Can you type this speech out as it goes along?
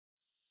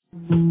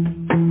Welcome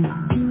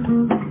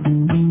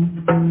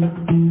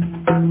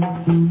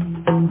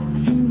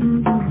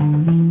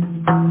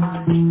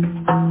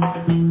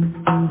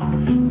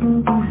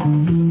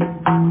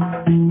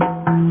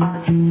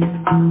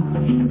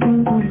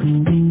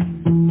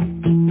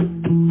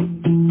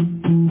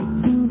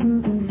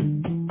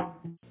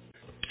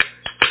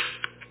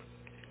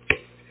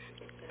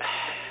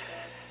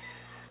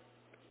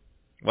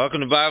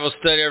to Bible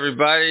study,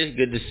 everybody.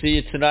 Good to see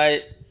you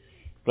tonight.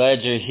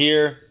 Glad you're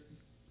here.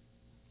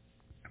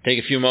 Take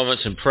a few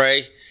moments and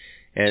pray,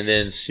 and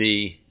then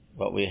see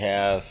what we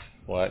have,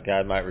 what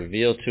God might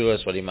reveal to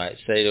us, what he might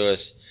say to us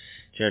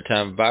during our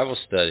time of Bible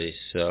study.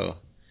 So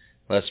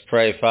let's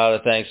pray.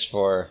 Father, thanks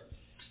for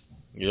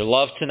your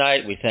love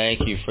tonight. We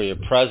thank you for your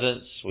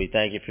presence. We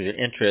thank you for your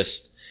interest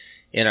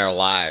in our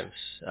lives.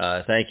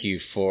 Thank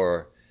you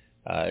for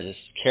just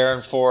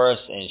caring for us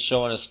and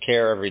showing us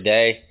care every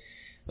day.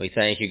 We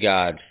thank you,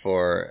 God,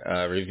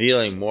 for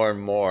revealing more and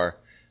more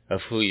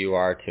of who you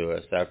are to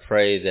us. I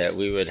pray that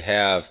we would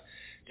have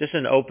just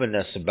an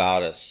openness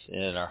about us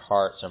in our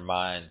hearts, our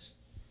minds,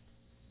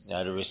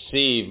 to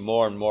receive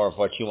more and more of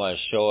what you want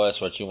to show us,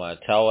 what you want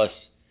to tell us.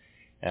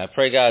 And I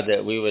pray, God,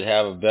 that we would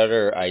have a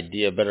better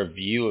idea, a better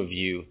view of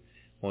you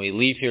when we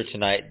leave here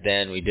tonight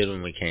than we did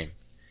when we came.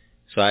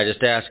 So I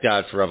just ask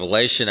God for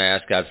revelation. I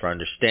ask God for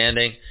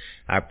understanding.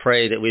 I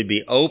pray that we'd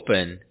be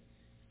open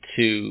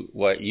to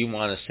what you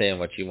want to say and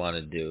what you want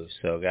to do.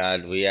 So,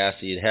 God, we ask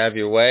that you'd have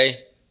your way.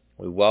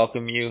 We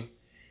welcome you.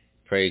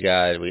 Pray,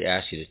 God, we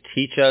ask you to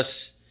teach us.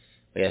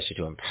 We ask you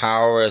to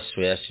empower us.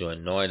 We ask you to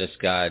anoint us,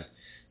 God,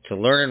 to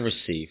learn and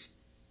receive.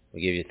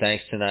 We give you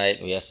thanks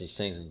tonight. We ask these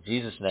things in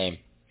Jesus' name.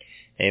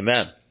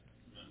 Amen.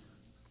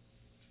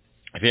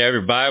 If you have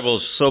your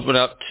Bibles, open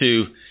up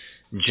to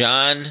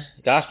John,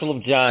 Gospel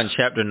of John,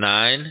 chapter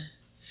 9.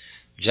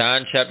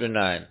 John, chapter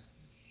 9.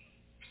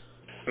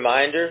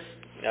 Reminder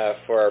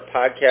for our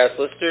podcast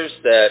listeners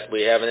that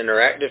we have an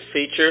interactive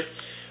feature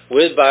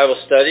with Bible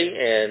study,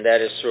 and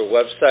that is through a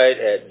website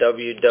at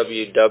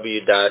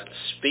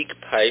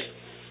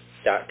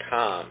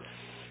www.speakpipe.com.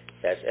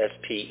 That's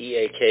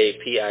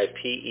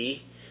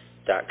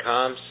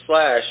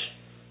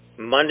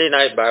speakpipe.com/Monday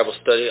Night Bible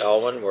Study,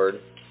 all one word.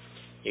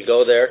 You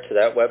go there to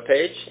that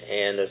webpage,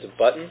 and there's a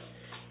button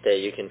that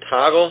you can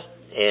toggle,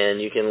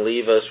 and you can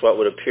leave us what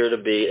would appear to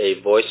be a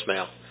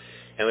voicemail.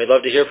 And we'd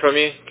love to hear from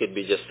you. Could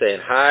be just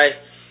saying hi,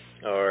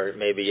 or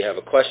maybe you have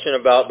a question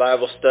about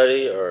Bible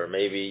study, or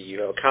maybe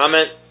you have a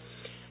comment,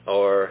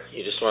 or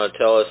you just want to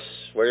tell us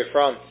where you're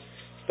from.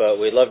 But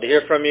we'd love to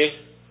hear from you.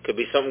 Could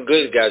be something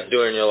good God's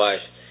doing in your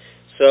life.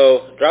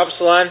 So drop us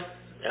a line,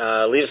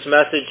 leave us a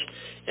message,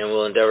 and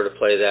we'll endeavor to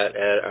play that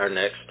at our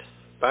next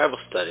Bible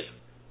study.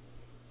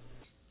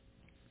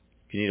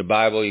 If you need a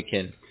Bible, you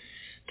can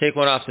take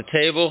one off the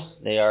table.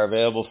 They are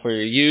available for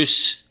your use.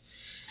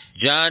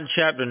 John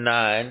chapter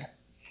 9.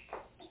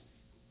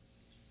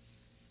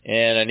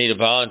 And I need a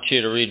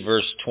volunteer to read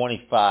verse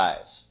 25.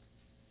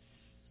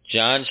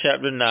 John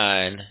chapter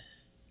 9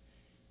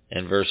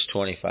 and verse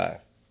 25.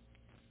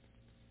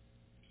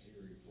 He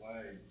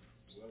replied,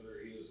 "Whether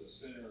he was a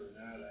sinner or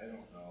not, I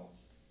don't know.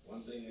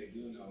 One thing I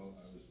do know,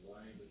 I was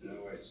blind, but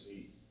now I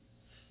see."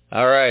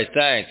 All right,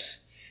 thanks.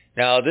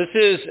 Now this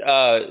is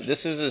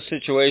a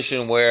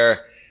situation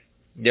where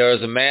there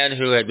was a man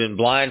who had been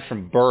blind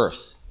from birth,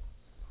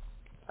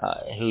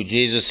 who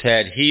Jesus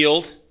had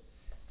healed.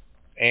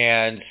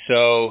 And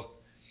so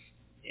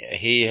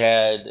he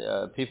had,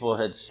 people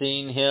had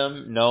seen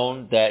him,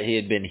 known that he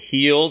had been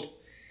healed.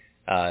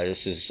 This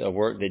is a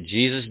work that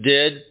Jesus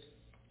did.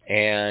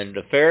 And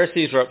the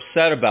Pharisees were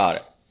upset about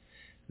it.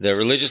 The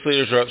religious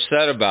leaders were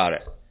upset about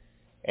it.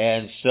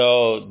 And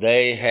so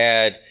they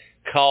had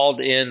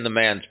called in the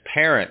man's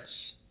parents.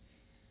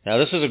 Now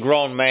this was a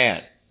grown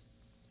man.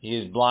 He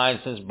was blind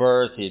since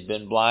birth. He'd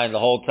been blind the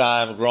whole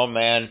time, a grown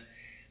man.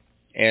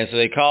 And so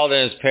they called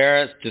in his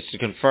parents just to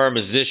confirm,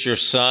 is this your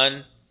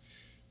son?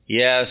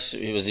 Yes.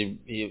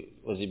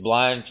 Was he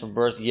blind from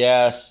birth?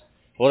 Yes.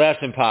 Well,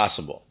 that's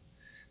impossible.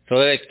 So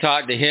they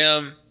talked to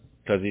him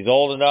because he's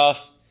old enough.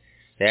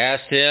 They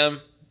asked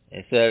him.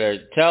 They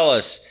said, tell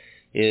us,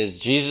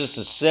 is Jesus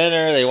a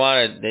sinner? They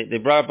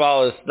brought up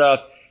all this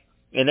stuff.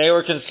 And they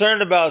were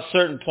concerned about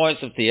certain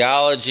points of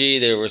theology.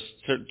 They were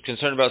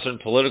concerned about certain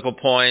political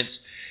points.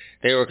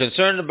 They were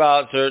concerned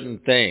about certain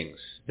things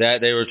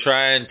that they were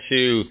trying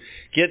to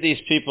get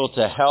these people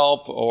to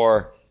help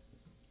or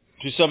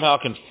to somehow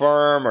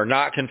confirm or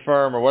not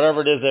confirm or whatever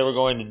it is they were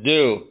going to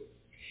do.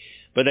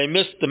 But they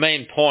missed the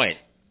main point.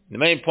 The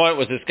main point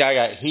was this guy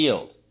got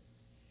healed.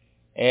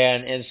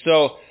 And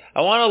so I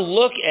want to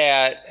look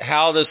at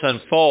how this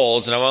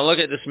unfolds, and I want to look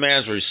at this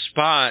man's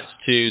response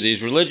to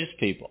these religious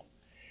people,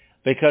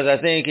 because I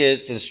think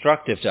it's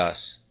instructive to us.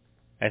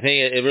 I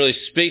think it really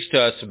speaks to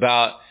us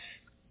about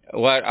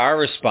what our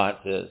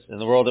response is in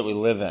the world that we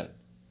live in.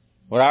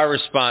 What our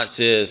response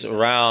is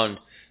around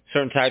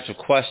certain types of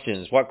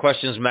questions. What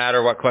questions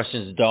matter, what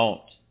questions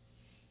don't.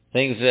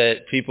 Things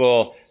that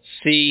people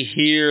see,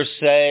 hear,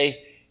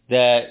 say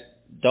that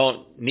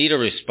don't need a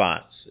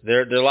response.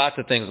 There are lots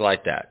of things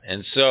like that.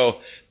 And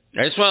so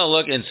I just want to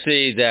look and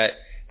see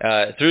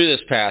that through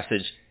this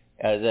passage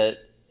that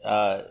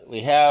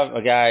we have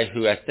a guy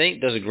who I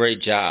think does a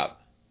great job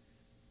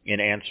in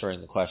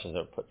answering the questions that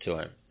are put to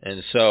him.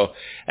 And so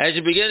as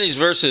you begin these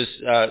verses,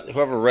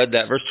 whoever read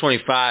that, verse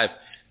 25,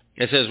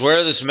 it says,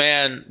 whether this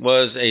man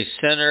was a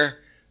sinner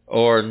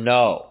or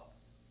no.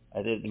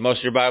 Most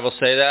of your Bibles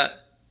say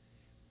that?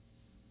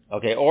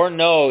 Okay, or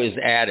no is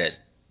added.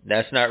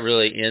 That's not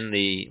really in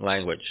the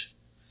language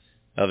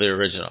of the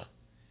original.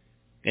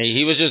 And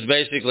he was just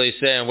basically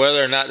saying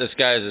whether or not this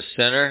guy is a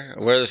sinner,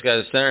 or whether this guy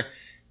is a sinner,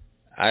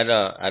 I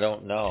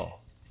don't know.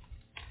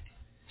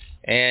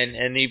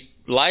 And he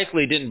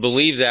likely didn't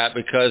believe that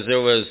because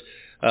there was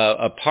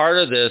a part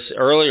of this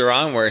earlier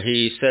on where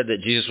he said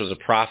that Jesus was a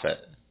prophet.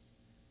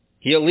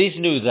 He at least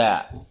knew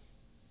that.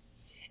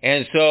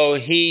 And so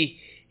he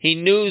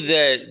knew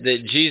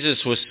that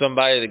Jesus was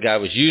somebody that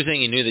God was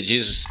using. He knew that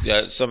Jesus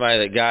somebody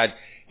that God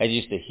had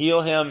used to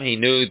heal him. He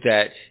knew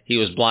that he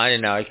was blind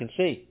and now he can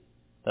see.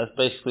 That's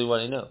basically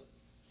what he knew.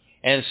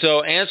 And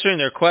so answering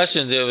their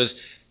questions,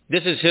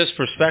 this is his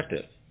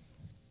perspective.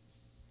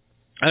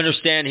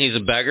 Understand he's a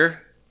beggar.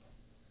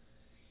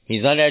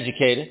 He's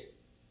uneducated.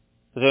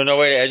 There was no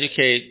way to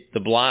educate the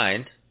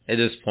blind at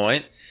this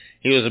point.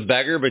 He was a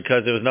beggar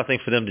because there was nothing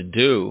for them to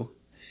do.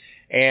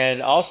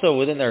 And also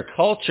within their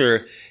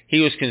culture,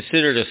 he was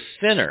considered a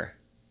sinner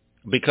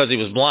because he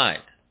was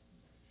blind.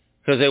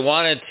 Because they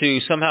wanted to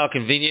somehow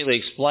conveniently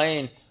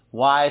explain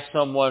why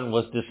someone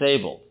was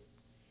disabled.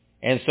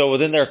 And so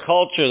within their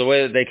culture, the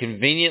way that they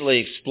conveniently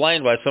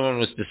explained why someone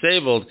was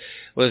disabled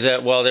was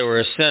that, well, they were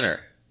a sinner.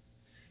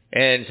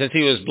 And since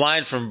he was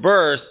blind from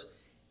birth,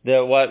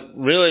 that what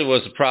really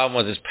was the problem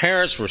was his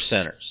parents were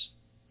sinners,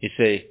 you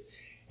see.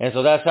 And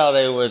so that's how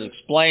they would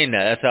explain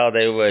that. That's how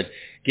they would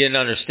get an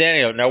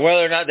understanding of it. Now,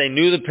 whether or not they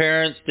knew the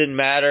parents didn't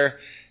matter.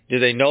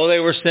 Did they know they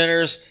were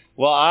sinners?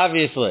 Well,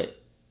 obviously.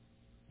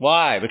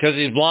 Why? Because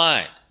he's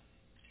blind.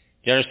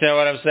 Do you understand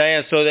what I'm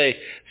saying? So they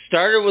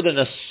started with an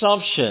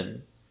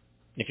assumption.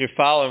 If you're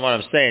following what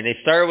I'm saying, they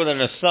started with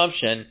an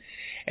assumption,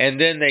 and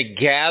then they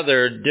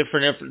gathered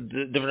different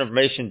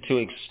information to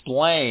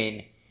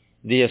explain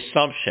the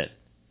assumption.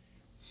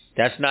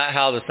 That's not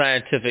how the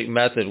scientific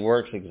method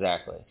works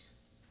exactly.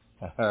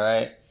 All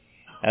right?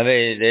 I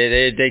mean,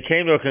 they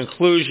came to a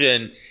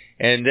conclusion,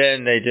 and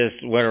then they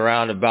just went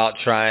around about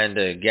trying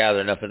to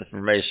gather enough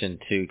information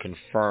to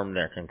confirm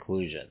their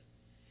conclusion.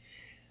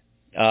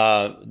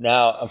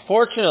 Now,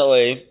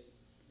 unfortunately,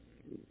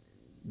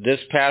 this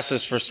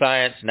passes for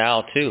science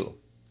now too.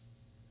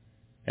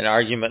 An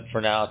argument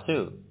for now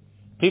too.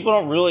 People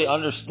don't really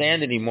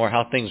understand anymore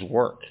how things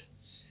work.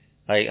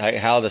 Like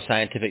how the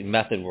scientific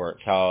method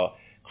works, how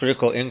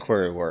critical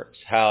inquiry works,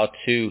 how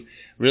to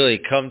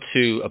really come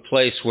to a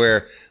place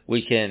where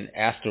we can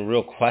ask a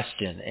real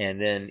question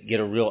and then get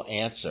a real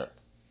answer.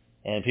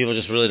 And people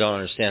just really don't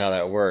understand how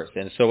that works.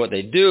 And so what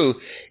they do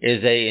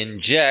is they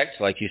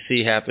inject, like you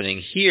see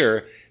happening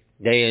here,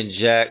 they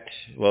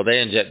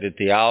injected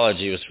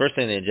theology was the first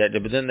thing they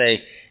injected, but then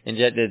they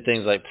injected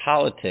things like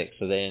politics.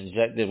 So they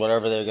injected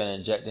whatever they're going to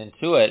inject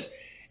into it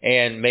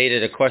and made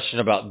it a question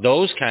about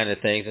those kind of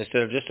things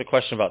instead of just a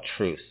question about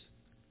truth.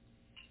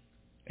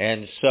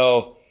 And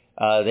so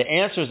the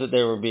answers that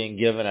they were being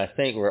given, I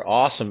think, were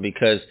awesome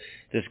because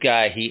this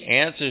guy, he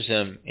answers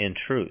him in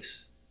truth.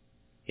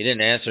 He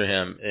didn't answer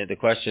him the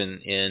question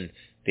in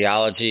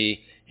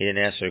theology. He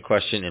didn't answer a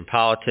question in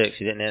politics.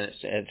 He didn't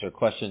answer a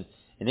question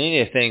in any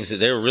of the things that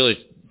they were really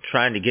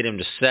trying to get him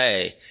to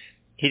say.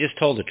 He just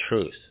told the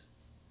truth.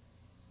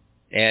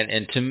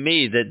 And to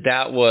me,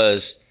 that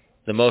was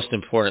the most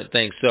important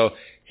thing. So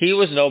he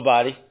was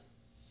nobody.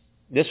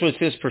 This was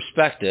his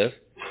perspective,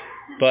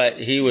 but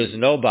he was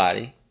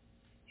nobody.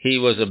 He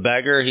was a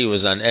beggar. He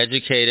was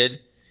uneducated.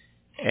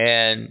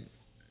 And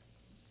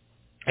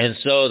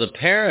so the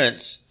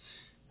parents,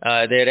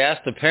 they had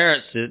asked the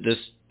parents, this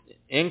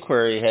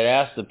inquiry had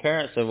asked the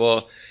parents, said,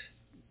 well,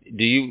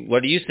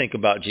 what do you think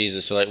about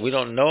Jesus? So like, we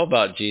don't know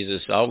about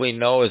Jesus. All we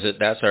know is that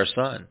that's our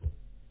son.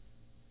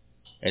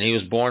 And he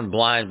was born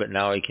blind, but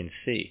now he can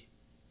see.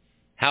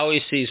 How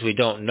he sees, we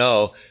don't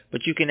know,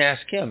 but you can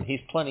ask him. He's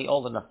plenty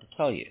old enough to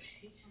tell you.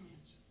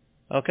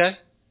 Okay?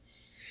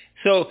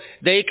 So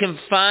they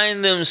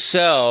confine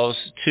themselves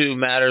to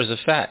matters of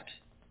fact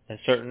and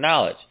certain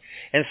knowledge.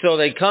 And so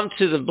they come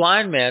to the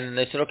blind man and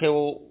they said, okay,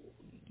 well,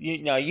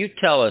 you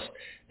tell us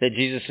that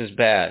Jesus is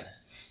bad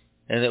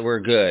and that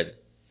we're good.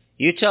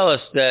 You tell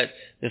us that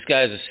this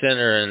guy is a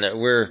sinner and that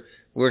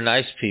we're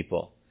nice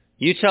people.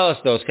 You tell us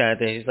those kind of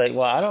things. He's like,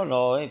 well, I don't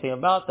know anything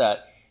about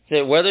that. He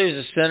said, whether he's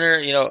a sinner,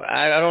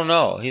 I don't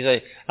know. He's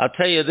like, I'll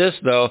tell you this,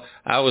 though.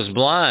 I was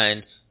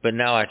blind, but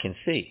now I can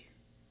see.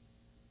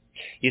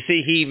 You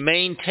see, he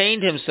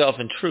maintained himself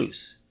in truth.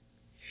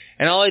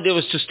 And all he did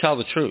was just tell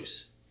the truth.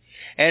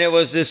 And it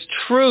was this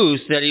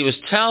truth that he was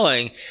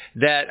telling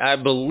that I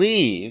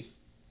believe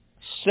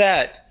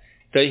set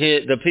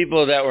the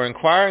people that were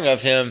inquiring of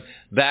him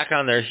back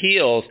on their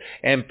heels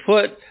and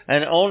put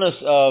an onus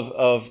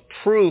of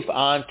proof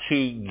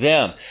onto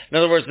them. In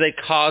other words, they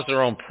caused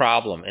their own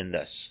problem in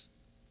this.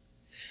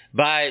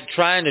 by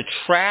trying to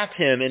trap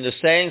him into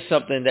saying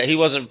something that he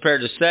wasn't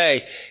prepared to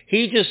say.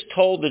 He just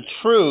told the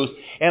truth,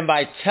 and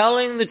by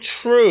telling the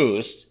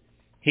truth,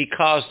 he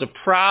caused a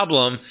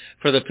problem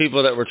for the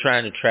people that were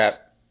trying to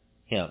trap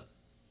him.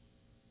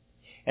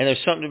 And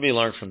there's something to be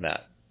learned from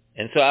that.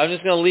 And so I'm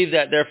just going to leave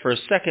that there for a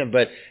second,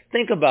 but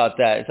think about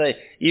that. It's like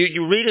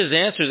you read his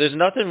answer, there's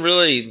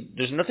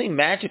nothing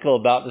magical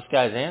about this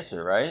guy's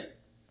answer, right?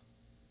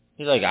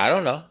 He's like, I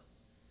don't know.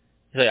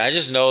 He's like, I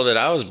just know that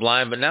I was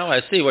blind, but now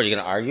I see. What, are you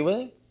going to argue with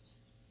him?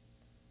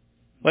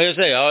 What are you going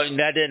to say? Oh,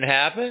 that didn't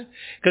happen?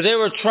 Because they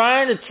were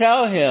trying to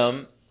tell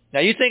him, now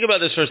you think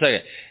about this for a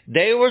second.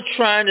 They were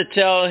trying to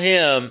tell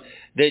him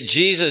that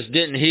Jesus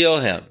didn't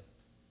heal him.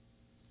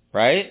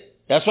 Right?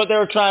 That's what they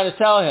were trying to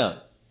tell him.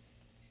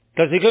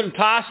 Because he couldn't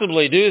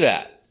possibly do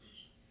that.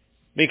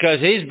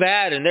 Because he's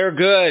bad and they're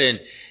good, and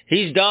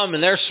he's dumb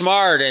and they're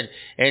smart, and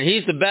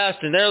he's the best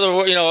and they're the,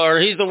 or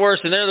he's the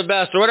worst and they're the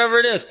best, or whatever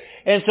it is.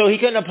 And so he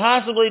couldn't have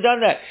possibly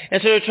done that.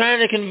 And so they're trying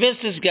to convince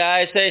this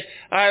guy, say,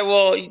 all right,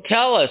 well,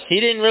 tell us. He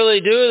didn't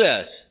really do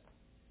this.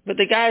 But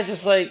the guy's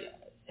just like,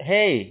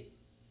 hey,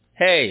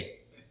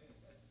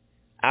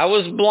 I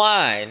was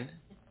blind,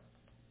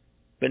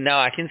 but now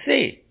I can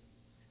see.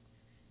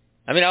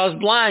 I mean, I was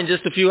blind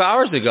just a few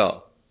hours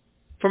ago.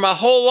 For my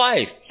whole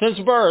life, since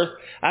birth,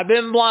 I've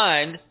been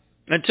blind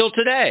until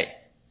today.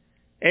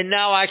 And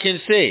now I can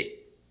see.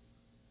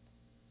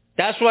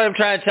 That's what I'm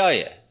trying to tell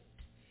you.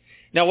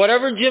 Now,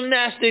 whatever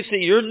gymnastics that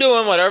you're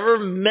doing, whatever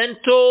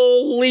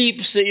mental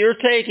leaps that you're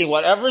taking,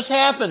 whatever's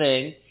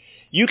happening,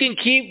 you can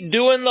keep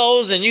doing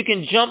those, and you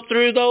can jump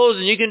through those,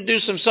 and you can do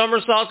some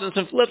somersaults and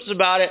some flips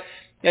about it.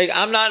 Like,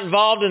 I'm not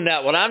involved in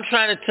that. What I'm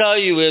trying to tell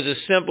you is a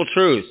simple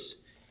truth.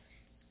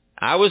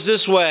 I was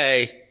this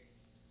way,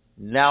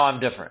 now I'm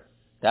different.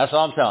 That's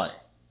all I'm telling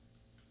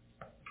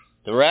you.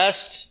 The rest,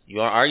 you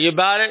want to argue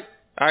about it?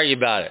 Argue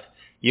about it.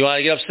 You want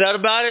to get upset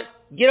about it?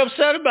 Get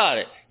upset about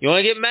it. You want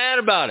to get mad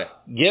about it?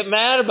 Get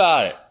mad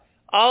about it.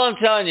 All I'm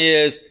telling you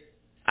is,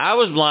 I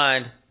was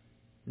blind,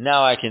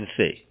 now I can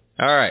see.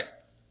 All right.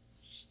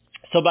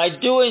 So by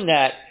doing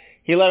that,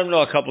 he let them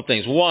know a couple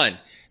things. One,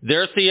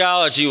 their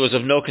theology was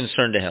of no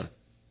concern to him.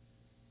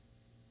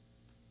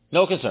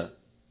 No concern.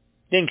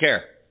 Didn't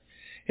care.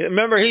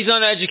 Remember, he's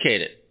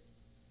uneducated.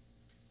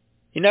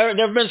 He never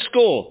been to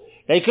school.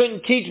 They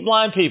couldn't teach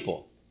blind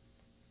people.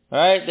 All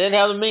right? They didn't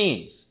have the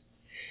means.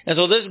 And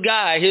so this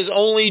guy, his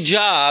only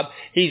job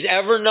he's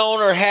ever known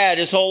or had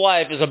his whole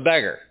life is a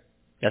beggar.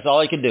 That's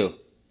all he could do.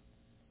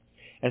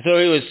 And so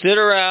he would sit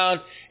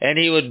around and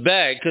he would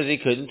beg because he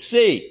couldn't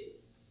see.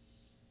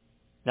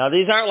 Now,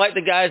 these aren't like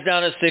the guys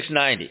down at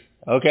 690.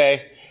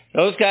 Okay?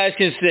 Those guys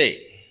can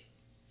see.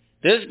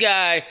 This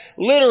guy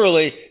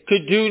literally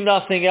could do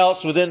nothing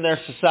else within their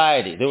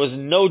society. There was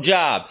no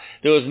job.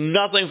 There was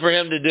nothing for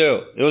him to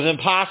do. It was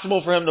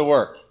impossible for him to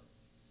work.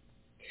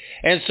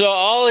 And so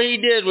all he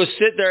did was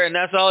sit there, and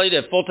that's all he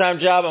did. Full-time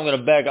job, I'm going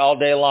to beg all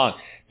day long.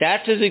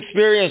 That's his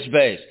experience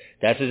base.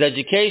 That's his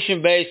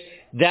education base.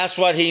 That's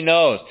what he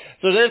knows.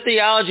 So their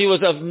theology was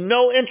of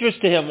no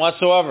interest to him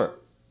whatsoever.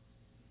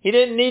 He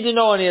didn't need to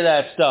know any of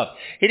that stuff.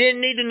 He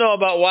didn't need to know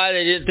about why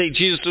they didn't think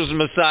Jesus was the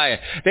Messiah.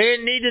 They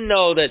didn't need to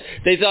know that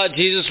they thought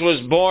Jesus was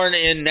born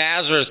in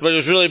Nazareth, but he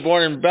was really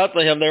born in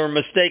Bethlehem. They were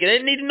mistaken. They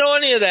didn't need to know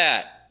any of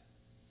that.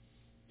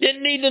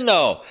 Didn't need to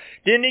know.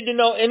 Didn't need to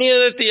know any of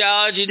the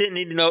theology. Didn't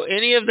need to know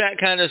any of that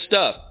kind of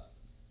stuff.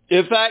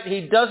 In fact,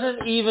 he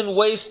doesn't even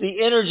waste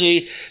the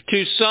energy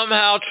to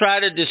somehow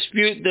try to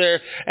dispute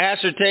their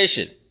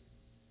assertion.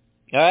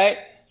 All right?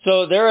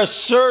 So they're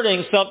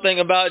asserting something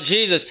about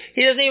Jesus.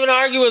 He doesn't even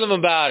argue with them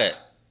about it.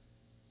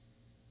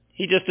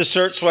 He just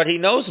asserts what he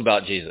knows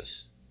about Jesus.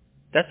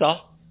 That's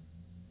all.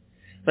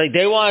 Like,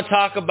 they want to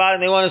talk about it,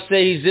 and they want to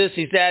say he's this,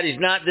 he's that, he's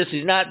not this,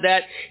 he's not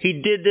that.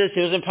 He did this.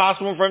 It was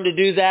impossible for him to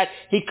do that.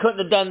 He couldn't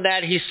have done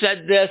that. He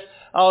said this.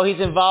 Oh,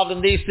 he's involved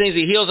in these things.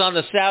 He heals on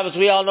the Sabbath.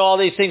 We all know all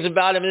these things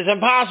about him. It's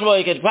impossible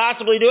he could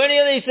possibly do any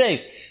of these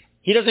things.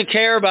 He doesn't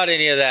care about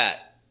any of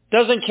that.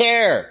 Doesn't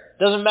care.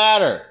 Doesn't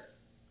matter.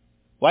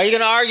 Why are you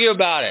going to argue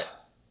about it?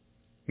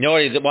 You know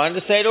what he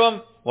wanted to say to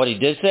him? What he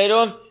did say to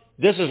him?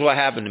 This is what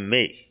happened to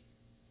me.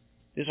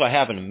 This is what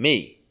happened to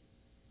me.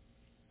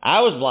 I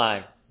was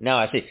blind. Now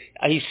I see.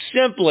 He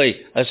simply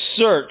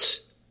asserts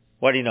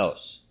what he knows.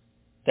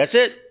 That's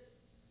it.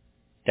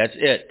 That's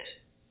it.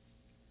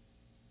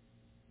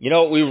 You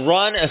know, we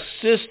run a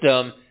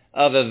system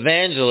of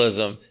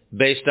evangelism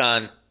based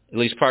on, at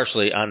least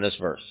partially, on this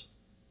verse.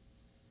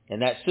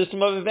 And that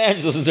system of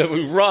evangelism that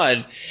we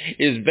run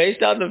is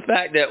based on the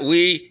fact that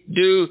we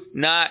do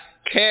not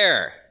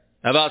care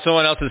about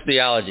someone else's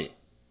theology.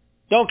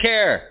 Don't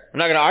care. I'm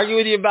not going to argue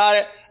with you about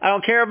it. I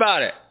don't care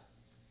about it.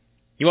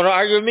 You want to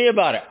argue with me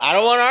about it? I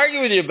don't want to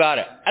argue with you about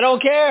it. I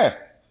don't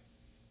care.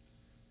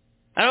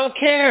 I don't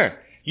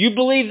care. You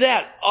believe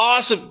that?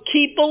 Awesome.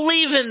 Keep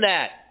believing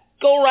that.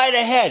 Go right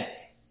ahead.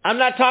 I'm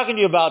not talking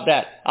to you about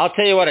that. I'll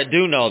tell you what I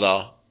do know,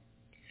 though.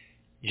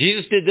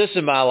 Jesus did this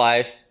in my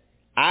life.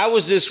 I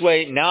was this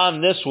way. Now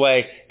I'm this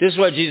way. This is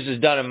what Jesus has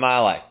done in my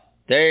life.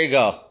 There you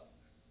go.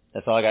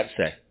 That's all I got to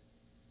say.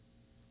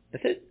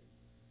 That's it.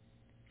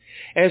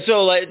 And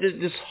so like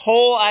this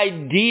whole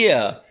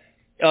idea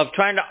of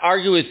trying to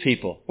argue with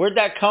people, where'd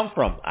that come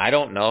from? I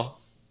don't know.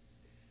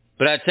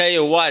 But I tell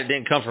you what, it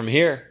didn't come from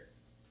here.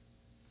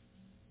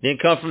 It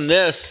didn't come from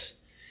this.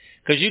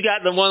 Because you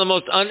got one of the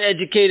most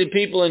uneducated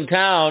people in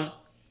town.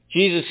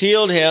 Jesus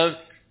healed him.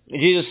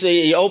 Jesus,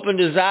 he opened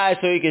his eyes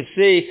so he could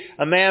see.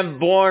 A man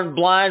born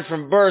blind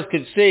from birth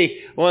could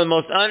see. One of the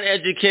most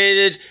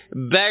uneducated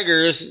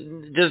beggars,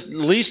 just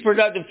least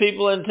productive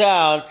people in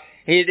town.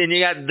 And you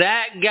got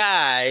that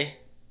guy,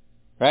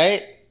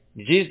 right?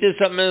 Jesus did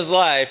something in his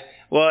life.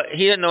 Well,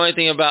 he didn't know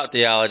anything about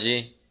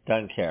theology.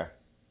 Doesn't care.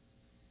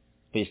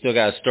 But he still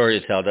got a story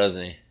to tell,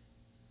 doesn't he?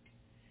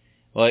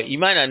 Well, you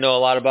might not know a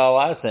lot about a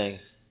lot of things.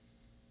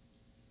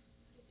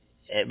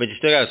 But you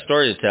still got a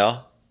story to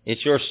tell.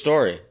 It's your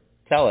story.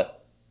 Tell it.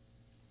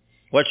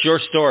 What's your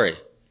story?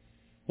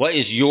 What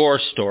is your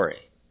story?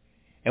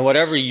 And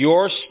whatever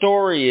your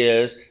story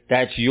is,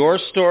 that's your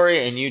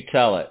story and you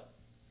tell it.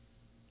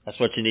 That's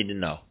what you need to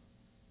know.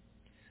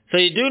 So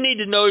you do need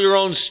to know your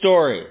own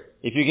story,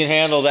 if you can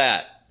handle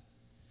that.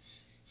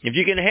 If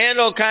you can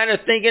handle kind of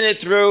thinking it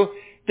through,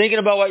 thinking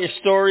about what your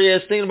story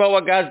is, thinking about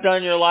what God's done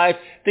in your life,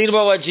 thinking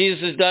about what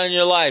Jesus has done in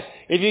your life.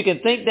 If you can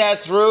think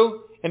that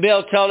through and be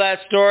able to tell that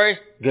story,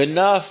 good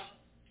enough.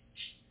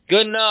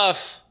 Good enough.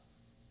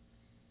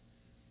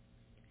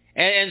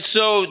 And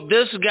so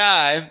this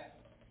guy,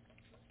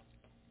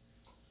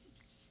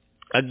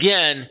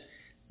 again,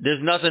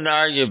 there's nothing to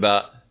argue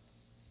about.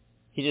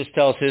 He just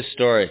tells his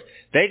story.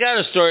 They got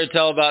a story to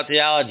tell about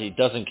theology.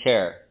 Doesn't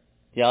care.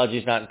 Theology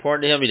is not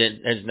important to him.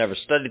 He's never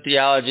studied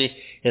theology.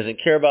 He doesn't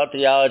care about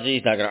theology.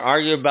 He's not going to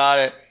argue about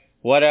it.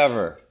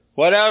 Whatever.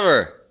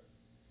 Whatever.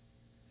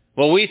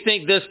 Well, we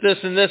think this,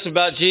 and this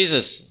about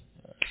Jesus.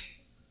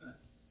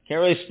 Can't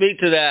really speak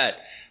to that.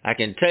 I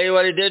can tell you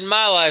what he did in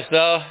my life,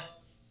 though.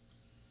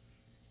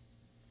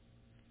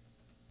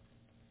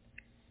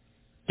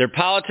 Their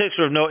politics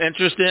were of no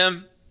interest to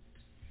him.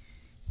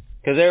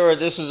 Because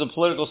this is a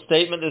political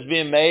statement that's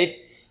being made.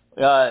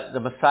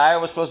 The Messiah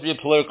was supposed to be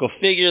a political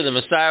figure. The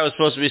Messiah was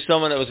supposed to be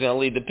someone that was going to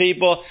lead the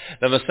people.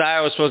 The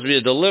Messiah was supposed to be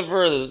a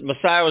deliverer. The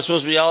Messiah was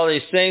supposed to be all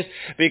these things.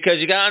 Because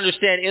you got to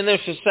understand, in their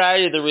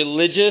society, the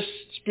religious,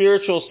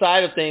 spiritual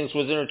side of things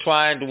was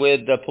intertwined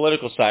with the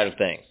political side of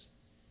things.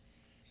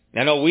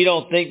 I know we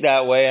don't think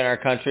that way in our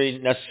country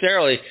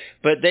necessarily,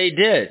 but they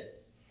did.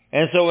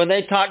 And so when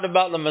they talked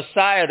about the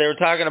Messiah, they were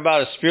talking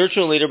about a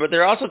spiritual leader, but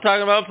they're also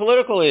talking about a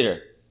political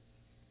leader.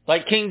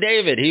 Like King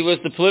David, he was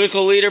the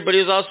political leader, but he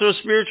was also a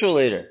spiritual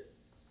leader.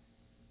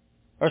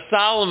 Or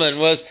Solomon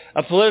was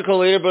a political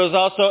leader, but was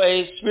also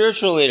a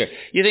spiritual leader.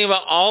 You think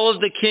about all of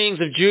the kings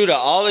of Judah,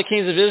 all the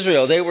kings of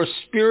Israel, they were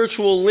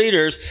spiritual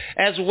leaders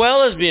as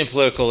well as being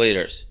political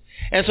leaders.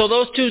 And so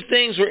those two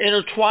things were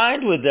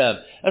intertwined with them.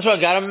 That's why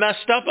I got them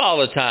messed up all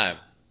the time.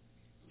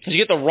 Because you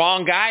get the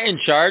wrong guy in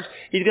charge,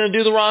 he's going to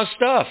do the wrong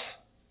stuff.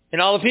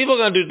 And all the people are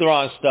going to do the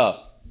wrong stuff.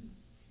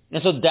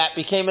 And so that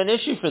became an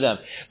issue for them.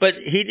 But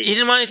he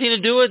didn't want anything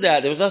to do with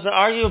that. There was nothing to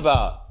argue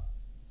about.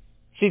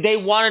 See, they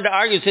wanted to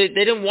argue. They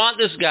didn't want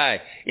this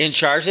guy in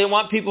charge. They didn't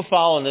want people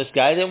following this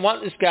guy. They didn't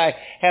want this guy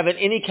having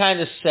any kind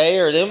of say,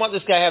 or they didn't want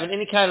this guy having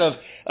any kind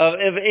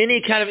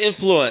of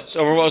influence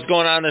over what was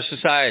going on in their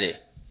society.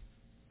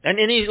 At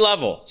any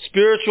level,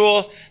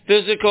 spiritual,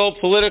 physical,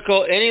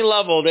 political, any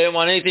level, they didn't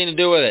want anything to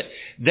do with it.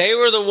 They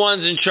were the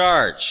ones in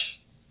charge.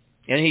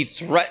 And he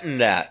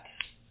threatened that.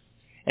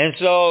 And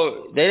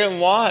so they didn't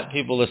want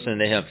people listening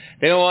to him.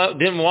 They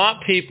didn't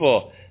want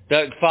people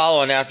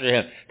following after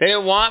him. They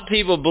didn't want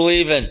people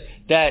believing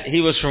that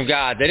he was from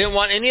God. They didn't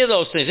want any of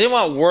those things. They didn't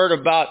want word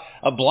about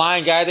a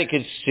blind guy that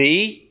could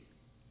see.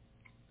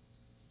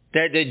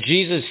 That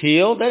Jesus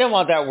healed. They didn't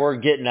want that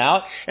word getting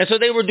out. And so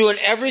they were doing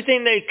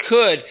everything they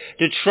could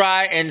to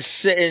try and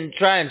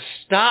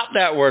stop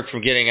that word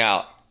from getting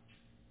out.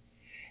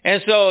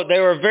 And so they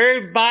were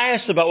very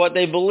biased about what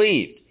they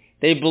believed.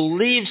 They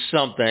believed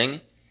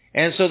something,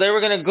 and so they were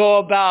going to go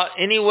about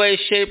any way,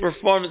 shape, or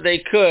form that they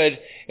could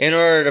in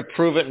order to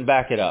prove it and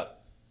back it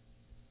up.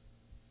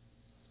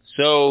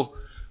 So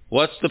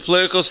what's the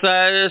political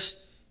side of this?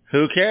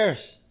 Who cares?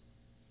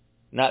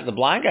 Not the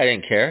blind guy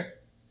didn't care.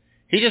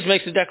 He just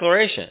makes a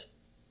declaration.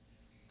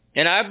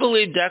 And I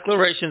believe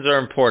declarations are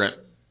important.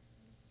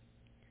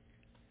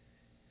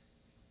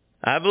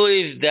 I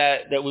believe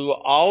that we will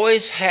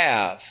always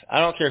have, I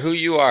don't care who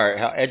you are,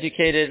 how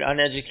educated,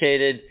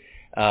 uneducated,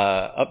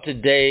 up to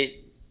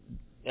date,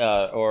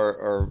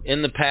 or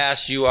in the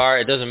past you are,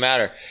 it doesn't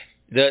matter.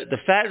 The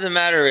fact of the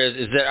matter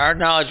is that our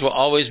knowledge will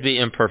always be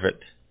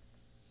imperfect.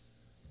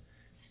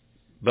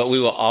 But we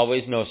will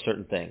always know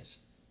certain things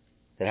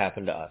that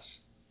happen to us.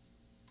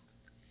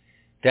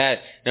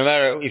 That no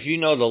matter if you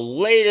know the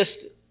latest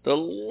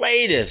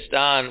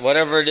on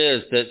whatever it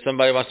is that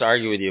somebody wants to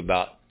argue with you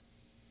about.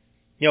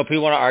 You know,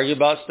 people want to argue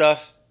about stuff.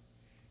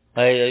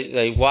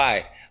 Like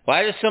why?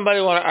 Why does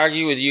somebody want to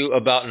argue with you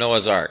about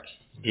Noah's Ark?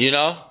 Do you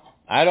know?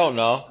 I don't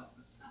know.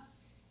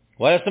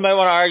 Why does somebody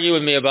want to argue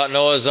with me about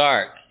Noah's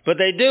Ark? But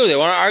they do. They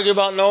want to argue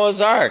about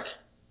Noah's Ark.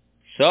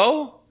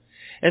 So?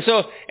 And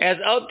so, as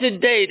up to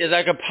date as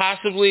I could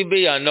possibly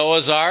be on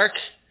Noah's Ark,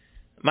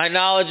 my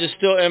knowledge is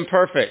still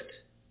imperfect.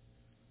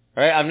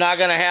 Right? I'm not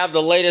going to have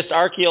the latest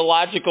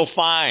archaeological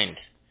find.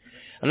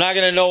 I'm not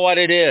going to know what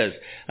it is.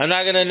 I'm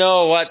not going to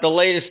know what the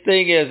latest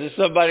thing is that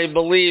somebody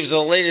believes, the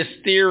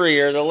latest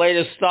theory or the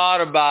latest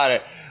thought about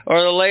it,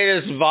 or the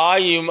latest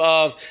volume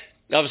of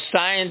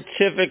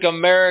Scientific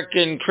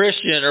American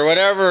Christian or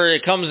whatever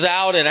it comes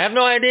out in. I have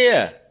no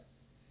idea.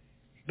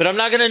 But I'm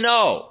not going to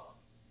know.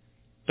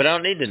 But I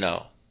don't need to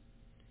know.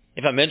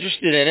 If I'm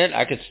interested in it,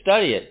 I could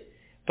study it.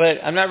 But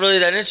I'm not really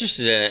that interested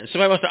in it. If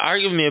somebody wants to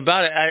argue with me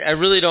about it, I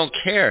really don't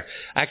care.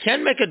 I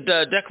can make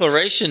a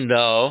declaration,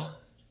 though,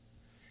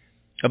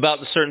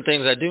 about the certain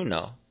things I do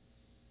know.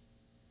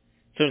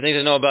 Certain things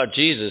I know about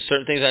Jesus.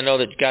 Certain things I know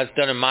that God's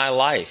done in my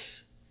life.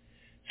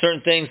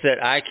 Certain things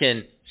that I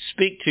can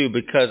speak to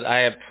because I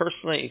have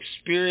personally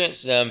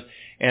experienced them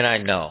and I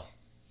know.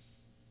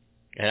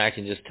 And I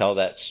can just tell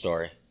that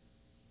story.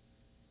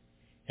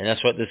 And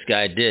that's what this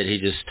guy did. He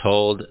just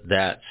told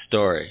that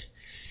story.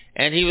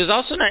 And he was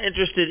also not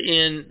interested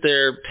in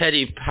their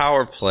petty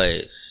power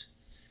plays.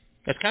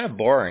 That's kind of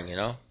boring, you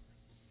know.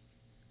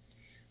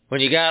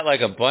 When you got like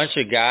a bunch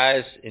of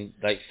guys,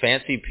 like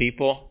fancy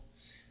people,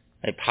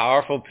 like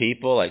powerful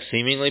people, like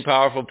seemingly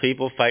powerful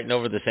people fighting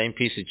over the same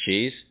piece of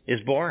cheese, is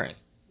boring.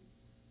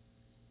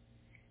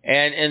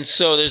 And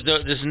so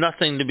there's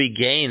nothing to be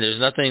gained.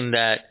 There's nothing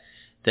that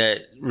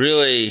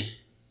really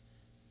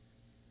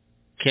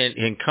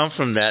can come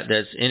from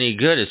that's any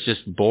good. It's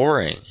just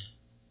boring.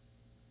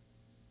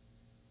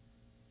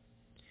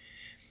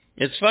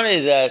 It's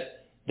funny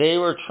that they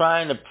were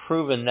trying to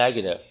prove a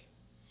negative.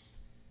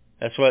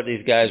 That's what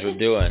these guys were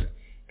doing.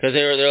 Because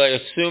they're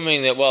like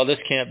assuming that, well, this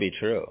can't be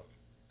true.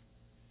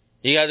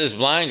 You got this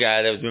blind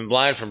guy that's been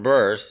blind from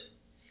birth,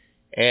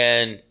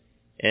 and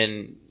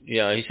you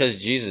know, he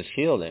says Jesus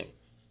healed him.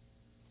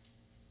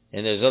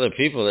 And there's other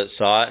people that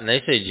saw it, and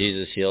they say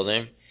Jesus healed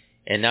him,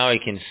 and now he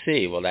can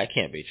see. Well, that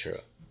can't be true.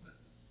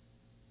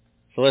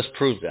 So let's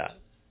prove that.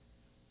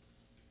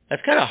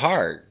 That's kind of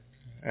hard,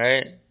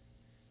 right?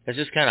 It's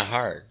just kind of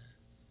hard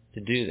to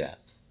do that.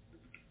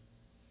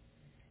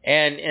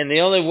 And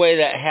the only way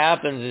that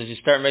happens is you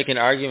start making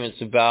arguments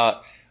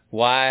about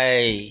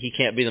why he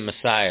can't be the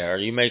Messiah, or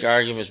you make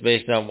arguments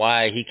based on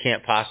why he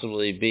can't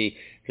possibly be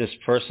this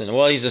person.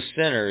 Well, he's a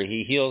sinner.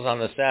 He heals on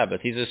the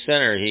Sabbath. He's a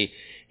sinner. He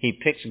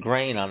picks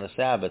grain on the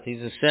Sabbath.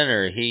 He's a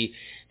sinner.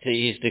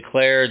 He's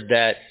declared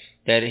that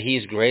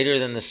he's greater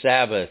than the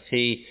Sabbath.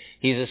 He's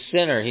a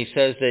sinner. He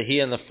says that he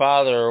and the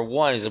Father are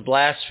one. He's a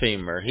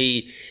blasphemer.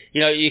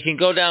 You can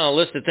go down a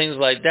list of things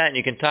like that, and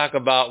you can talk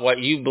about what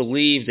you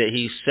believe that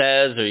he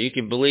says, or you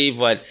can believe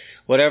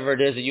whatever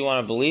it is that you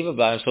want to believe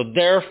about him. So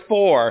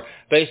therefore,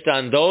 based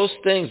on those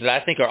things that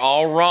I think are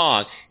all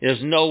wrong,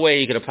 there's no way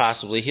he could have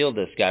possibly healed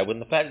this guy. When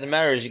the fact of the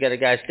matter is, you got a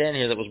guy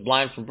standing here that was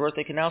blind from birth,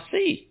 they can now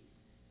see.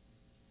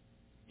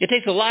 It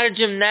takes a lot of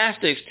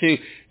gymnastics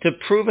to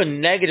prove a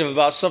negative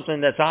about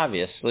something that's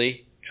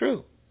obviously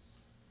true.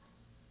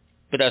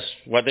 But that's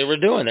what they were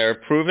doing. They were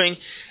proving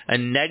a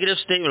negative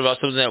statement about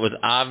something that was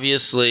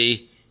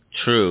obviously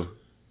true.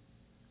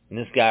 And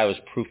this guy was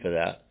proof of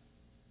that.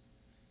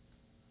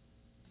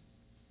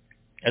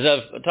 As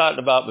I've talked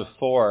about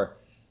before,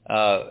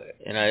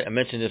 and I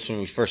mentioned this when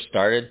we first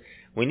started,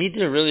 we need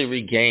to really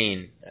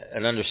regain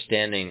an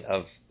understanding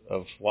of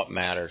what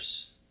matters,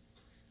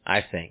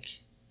 I think.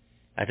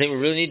 I think we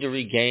really need to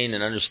regain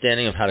an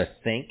understanding of how to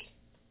think.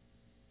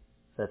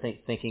 So I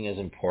think thinking is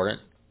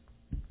important.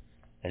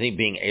 I think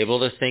being able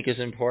to think is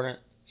important,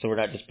 so we're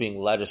not just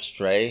being led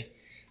astray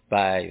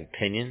by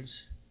opinions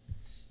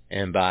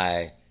and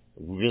by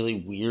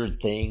really weird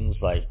things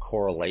like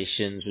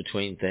correlations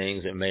between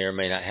things that may or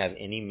may not have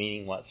any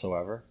meaning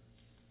whatsoever.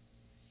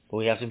 But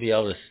we have to be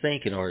able to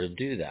think in order to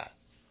do that.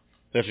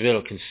 We have to be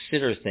able to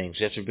consider things.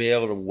 We have to be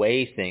able to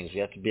weigh things.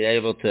 We have to be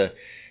able to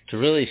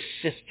really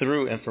sift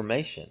through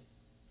information.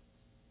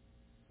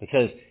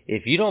 Because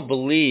if you don't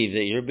believe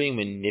that you're being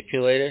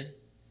manipulated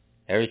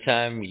every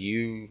time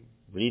you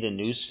read a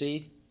news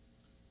feed,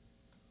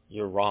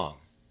 you're wrong.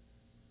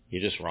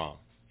 You're just wrong.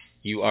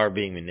 You are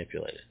being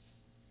manipulated.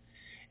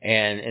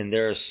 And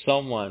there is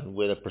someone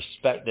with a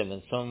perspective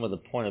and someone with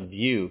a point of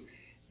view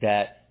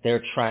that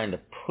they're trying to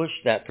push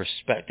that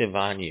perspective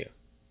on you.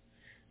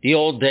 The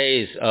old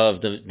days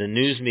of the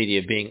news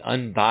media being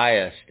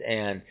unbiased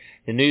and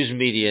the news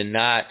media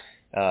not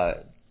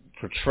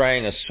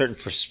portraying a certain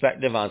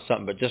perspective on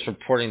something but just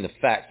reporting the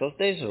facts, those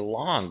days are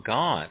long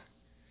gone.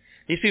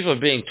 These people are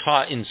being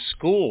taught in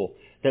school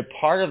that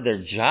part of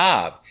their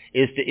job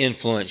is to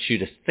influence you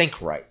to think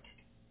right.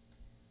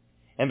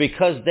 And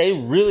because they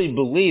really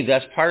believe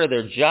that's part of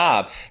their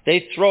job,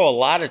 they throw a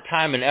lot of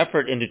time and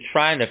effort into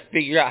trying to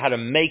figure out how to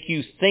make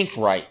you think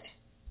right.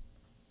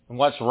 And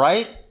what's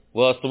right?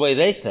 Well, it's the way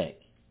they think.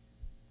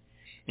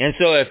 And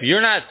so if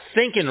you're not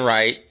thinking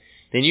right,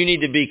 then you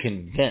need to be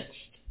convinced.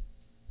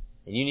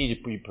 And you need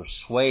to be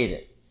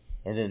persuaded.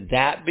 And then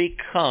that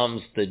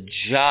becomes the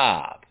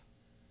job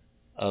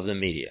of the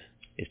media,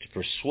 is to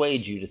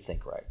persuade you to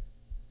think right.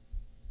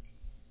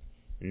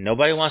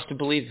 Nobody wants to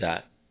believe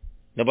that.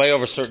 Nobody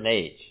over a certain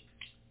age.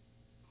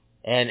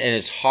 And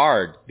it's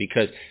hard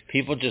because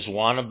people just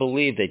want to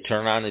believe. They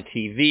turn on the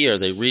TV or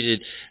they read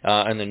it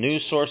in the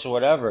news source or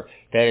whatever,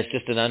 that it's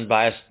just an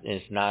unbiased,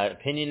 it's not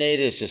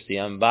opinionated, it's just the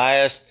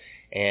unbiased,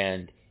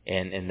 and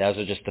those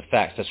are just the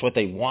facts. That's what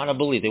they want to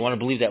believe. They want to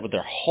believe that with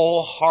their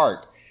whole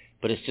heart,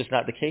 but it's just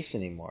not the case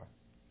anymore.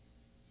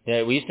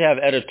 Yeah, we used to have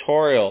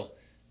editorial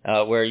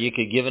where you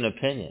could give an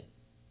opinion.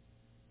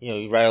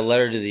 You write a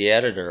letter to the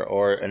editor,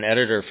 or an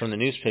editor from the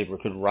newspaper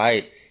could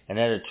write an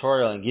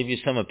editorial and give you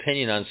some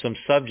opinion on some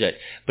subject,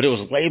 but it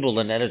was labeled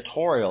an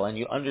editorial and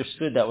you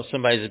understood that was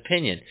somebody's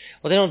opinion.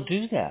 Well, they don't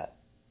do that.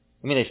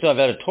 I mean, they still have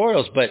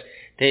editorials, but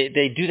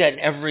they do that in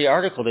every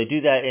article. They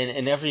do that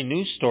in every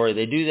news story.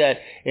 They do that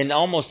in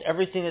almost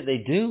everything that they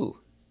do.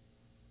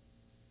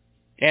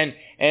 And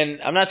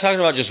I'm not talking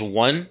about just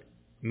one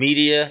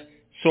media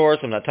source.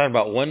 I'm not talking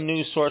about one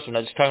news source. I'm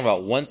not just talking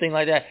about one thing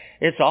like that.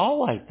 It's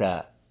all like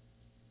that.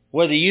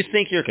 Whether you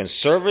think you're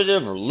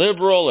conservative or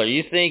liberal, or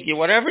you think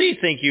whatever you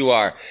think you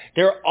are,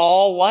 they're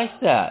all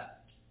like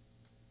that.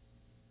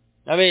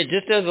 I mean,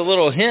 just as a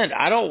little hint,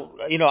 I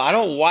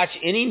don't watch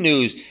any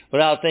news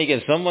without thinking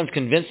someone's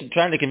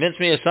trying to convince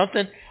me of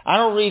something. I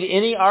don't read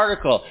any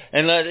article, but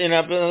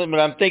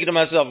I'm thinking to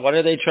myself, what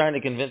are they trying to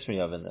convince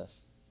me of in this?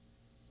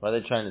 What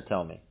are they trying to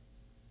tell me?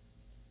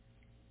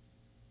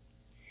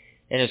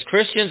 And as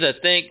Christians, I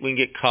think we can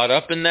get caught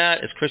up in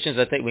that. As Christians,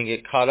 I think we can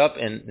get caught up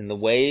in the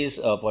ways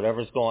of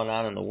whatever's going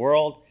on in the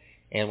world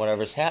and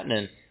whatever's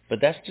happening. But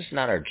that's just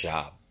not our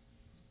job.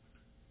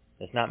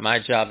 That's not my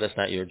job. That's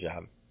not your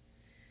job.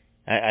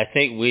 I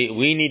think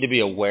we need to be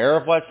aware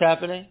of what's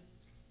happening.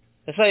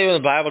 That's why when the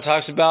Bible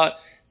talks about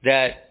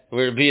that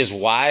we're to be as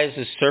wise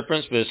as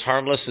serpents but as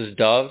harmless as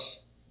doves.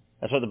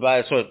 That's what the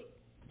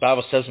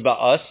Bible says about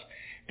us,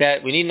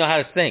 that we need to know how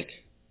to think.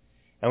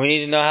 And we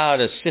need to know how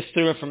to sift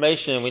through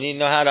information, and we need to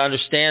know how to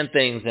understand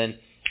things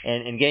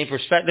and gain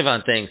perspective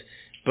on things.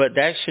 But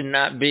that should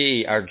not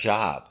be our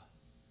job.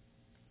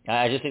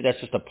 I just think that's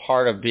just a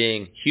part of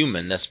being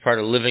human. That's part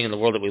of living in the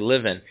world that we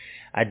live in.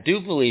 I do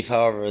believe,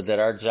 however, that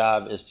our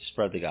job is to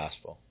spread the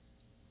gospel.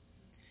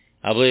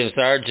 I believe it's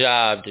our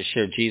job to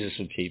share Jesus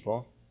with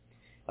people.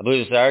 I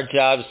believe it's our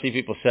job to see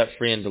people set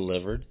free and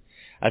delivered.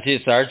 I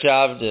think it's our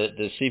job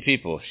to see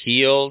people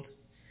healed.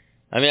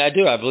 I mean, I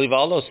do. I believe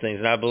all those things.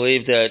 And I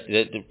believe that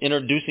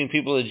introducing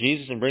people to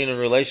Jesus and bringing them in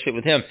a relationship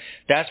with Him,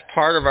 that's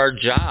part of our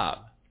job.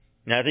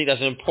 And I think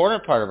that's an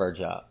important part of our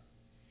job.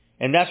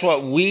 And that's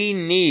what we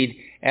need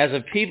as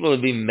a people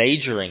to be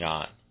majoring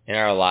on in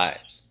our lives.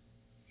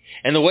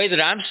 And the way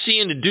that I'm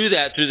seeing to do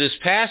that through this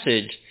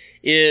passage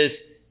is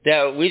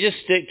that we just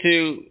stick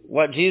to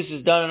what Jesus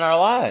has done in our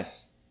lives.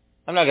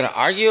 I'm not going to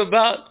argue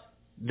about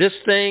this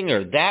thing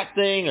or that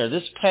thing or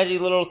this petty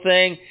little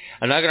thing.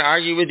 I'm not going to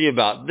argue with you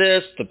about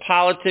this, the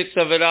politics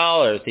of it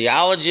all, or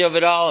theology of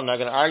it all. I'm not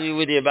going to argue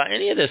with you about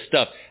any of this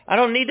stuff. I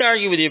don't need to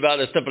argue with you about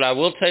this stuff, but I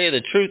will tell you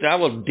the truth. I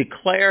will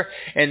declare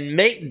and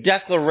make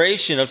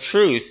declaration of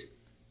truth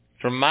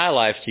from my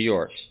life to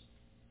yours.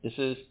 This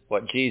is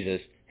what Jesus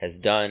has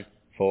done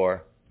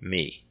for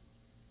me.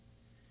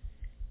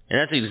 And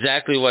that's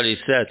exactly what He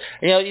said.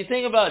 You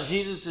think about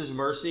Jesus'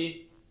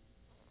 mercy.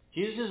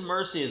 Jesus'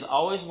 mercy is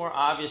always more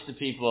obvious to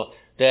people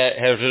that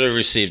have really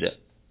received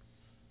it.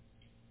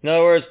 In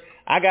other words,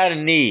 I got a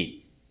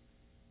need.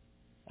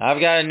 I've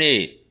got a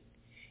need.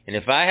 And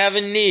if I have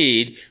a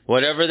need,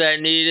 whatever that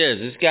need is,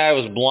 this guy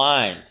was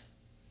blind.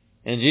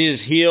 And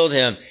Jesus healed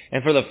him.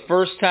 And for the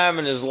first time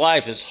in his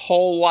life, his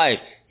whole life,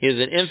 he was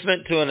an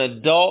infant to an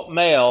adult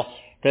male,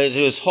 that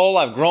his whole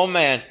life, grown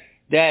man,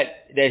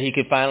 that he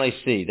could finally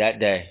see that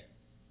day.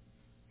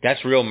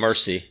 That's real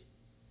mercy.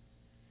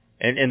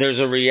 And there's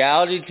a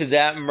reality to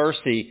that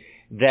mercy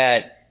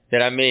that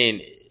I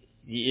mean,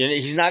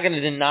 He's not going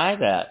to deny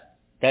that.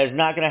 That is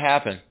not going to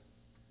happen.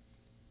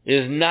 It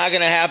is not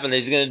going to happen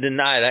that He's going to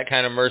deny that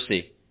kind of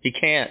mercy. He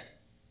can't.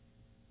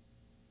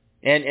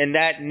 And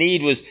that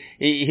need was,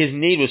 His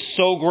need was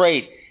so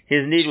great.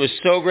 His need was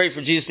so great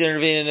for Jesus to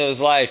intervene into his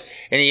life.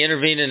 And He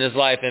intervened in his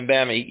life, and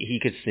bam, he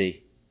could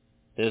see.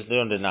 There's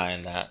no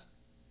denying that.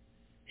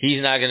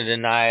 He's not going to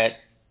deny it.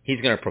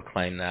 He's going to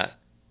proclaim that.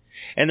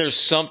 And there's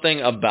something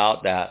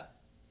about that.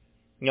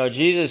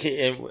 Jesus,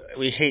 and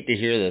we hate to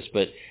hear this,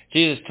 but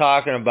Jesus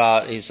talking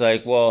about, He's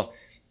like, well,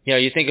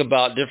 you think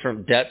about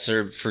different debts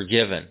are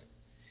forgiven.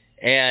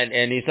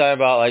 And He's talking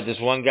about like this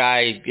one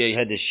guy, he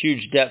had this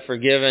huge debt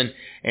forgiven,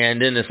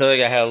 and then this other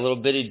guy had a little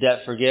bitty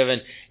debt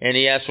forgiven. And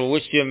He asked, well,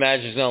 which do you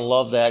imagine is going to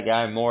love that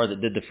guy more that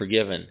did the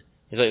forgiven?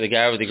 He's like, the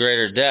guy with the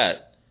greater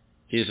debt.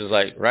 Jesus was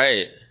like,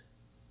 right.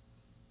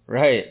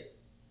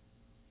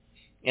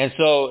 And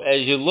so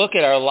as you look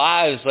at our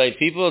lives, like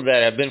people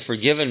that have been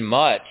forgiven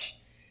much,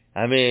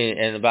 I mean,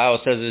 and the Bible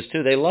says this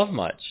too, they love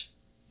much.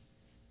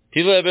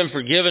 People that have been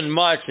forgiven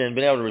much and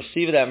been able to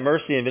receive that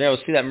mercy and been able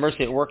to see that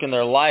mercy at work in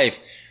their life,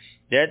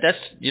 you're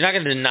not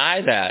going to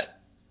deny that.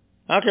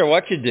 I don't care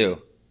what you do.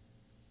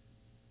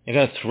 You're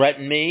going to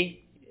threaten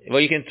me?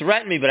 Well, you can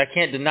threaten me, but I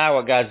can't deny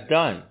what God's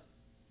done.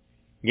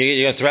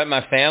 You're going to threaten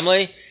my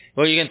family?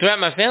 Well, you can threaten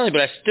my family,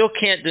 but I still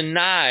can't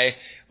deny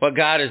what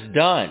God has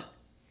done.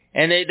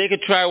 And they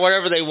could try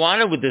whatever they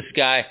wanted with this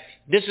guy.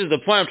 This is the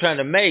point I'm trying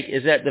to make,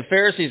 is that the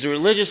Pharisees, the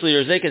religious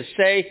leaders, they could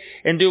say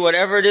and do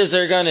whatever it is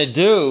they're going to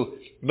do.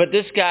 But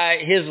this guy,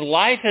 his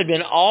life had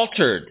been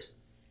altered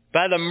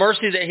by the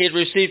mercy that he had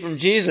received from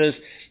Jesus.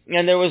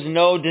 And there was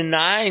no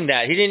denying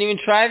that. He didn't even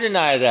try to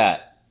deny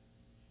that.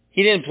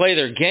 He didn't play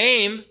their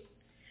game,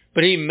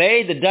 but he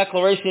made the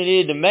declaration he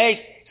needed to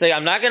make. Say,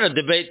 I'm not going to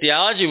debate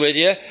theology with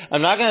you.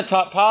 I'm not going to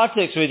talk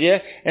politics with you.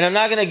 And I'm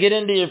not going to get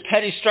into your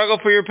petty struggle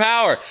for your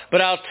power.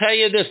 But I'll tell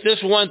you this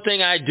one thing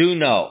I do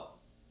know.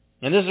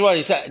 And this is what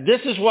he said.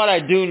 This is what I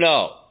do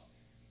know.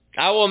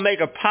 I will make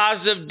a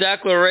positive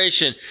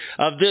declaration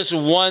of this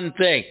one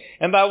thing.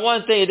 And by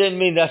one thing, it didn't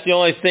mean that's the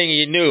only thing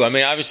he knew. I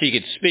mean, obviously he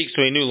could speak,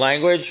 so he knew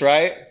language,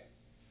 right?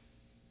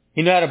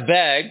 He knew how to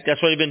beg.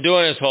 That's what he'd been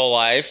doing his whole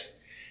life.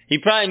 He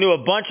probably knew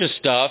a bunch of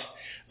stuff.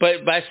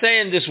 But by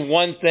saying this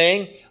one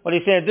thing, what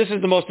he's saying, this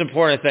is the most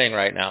important thing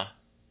right now.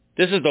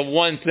 This is the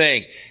one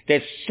thing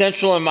that's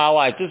central in my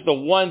life. This is the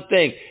one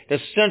thing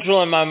that's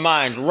central in my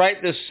mind right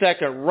this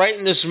second, right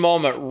in this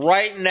moment,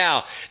 right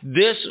now.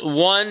 This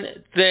one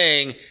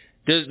thing,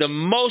 this is the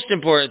most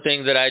important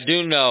thing that I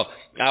do know.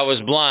 I was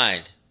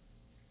blind.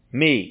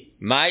 Me,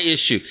 my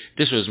issue.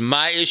 This was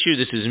my issue.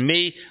 This is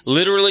me,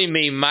 literally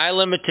me, my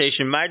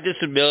limitation, my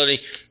disability,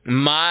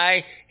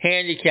 my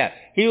handicap.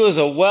 He was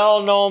a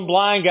well-known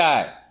blind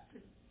guy.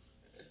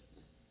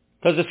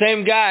 Because the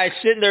same guy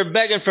sitting there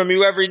begging from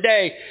you every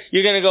day,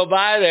 you're going to go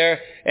by there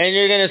and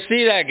you're going to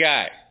see that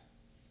guy.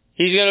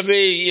 He's going to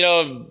be,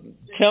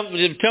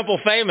 temple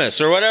famous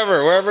or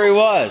whatever, wherever he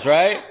was,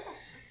 right?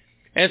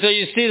 And so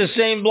you see the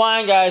same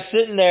blind guy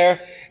sitting there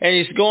and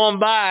he's going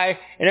by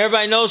and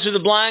everybody knows who the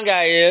blind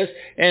guy is.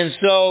 And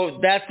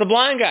so that's the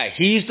blind guy.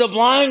 He's the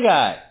blind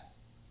guy.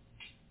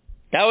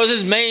 That was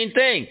his main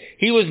thing.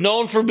 He was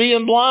known for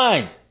being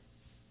blind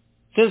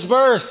since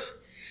birth.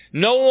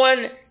 No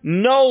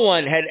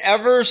one had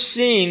ever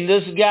seen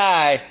this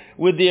guy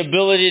with the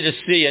ability to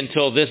see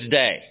until this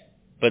day.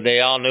 But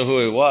they all knew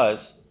who he was.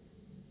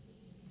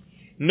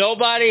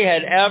 Nobody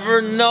had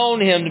ever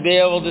known him to be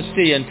able to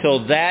see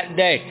until that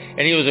day.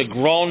 And he was a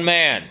grown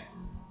man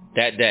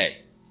that day.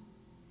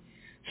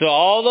 So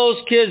all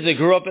those kids that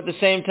grew up at the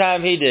same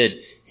time he did,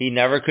 he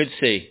never could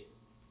see.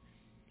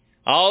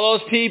 All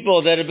those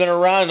people that had been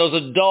around,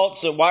 those adults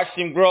that watched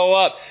him grow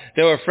up,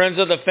 they were friends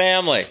of the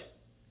family.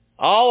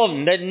 All of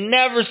them, they'd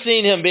never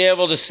seen him be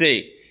able to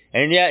see.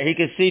 And yet he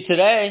could see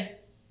today.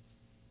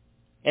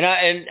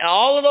 And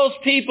all of those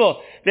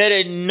people that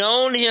had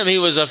known him, he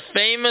was a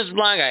famous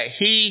blind guy.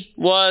 He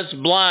was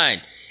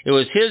blind. It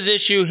was his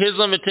issue, his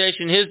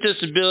limitation, his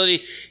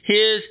disability,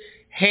 his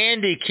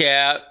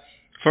handicap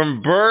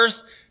from birth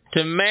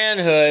to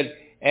manhood.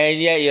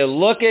 And yet you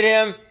look at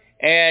him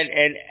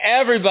and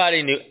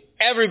everybody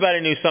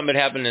knew something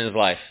had happened in his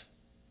life.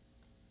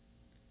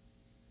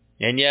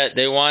 And yet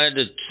they wanted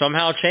to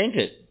somehow change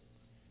it.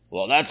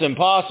 Well, that's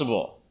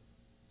impossible.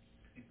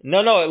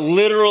 No, it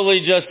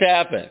literally just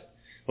happened.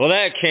 Well,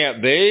 that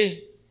can't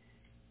be.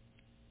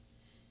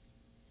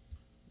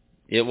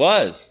 It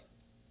was.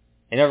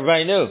 And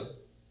everybody knew.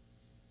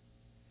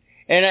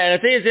 And I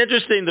think it's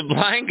interesting, the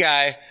blind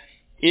guy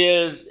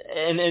is,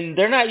 and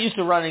they're not used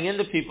to running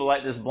into people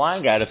like this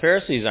blind guy. The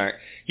Pharisees aren't.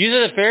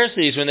 Usually the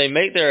Pharisees, when they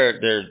make their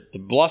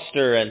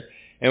bluster and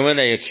when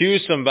they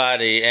accuse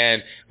somebody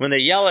and when they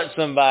yell at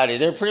somebody,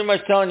 they're pretty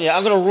much telling you,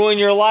 I'm going to ruin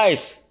your life.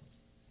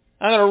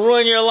 I'm going to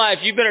ruin your life.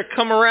 You better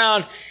come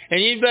around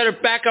and you better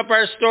back up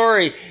our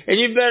story and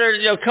you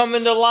better come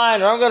into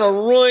line or I'm going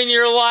to ruin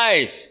your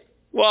life.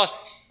 Well,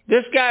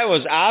 this guy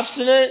was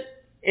obstinate,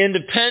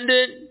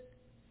 independent,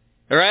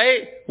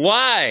 right?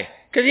 Why?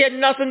 Because he had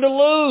nothing to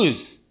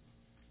lose.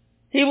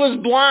 He was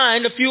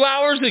blind a few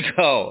hours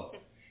ago.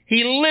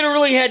 He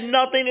literally had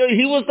nothing.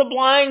 He was the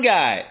blind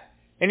guy.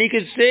 And he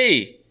could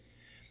see.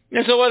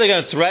 And so what, are they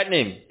going to threaten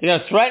him? They're going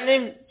to threaten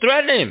him?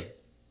 Threaten him.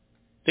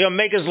 They're going to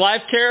make his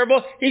life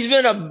terrible? He's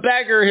been a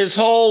beggar his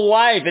whole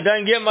life. It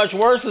doesn't get much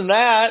worse than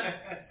that.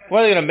 What,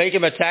 are they going to make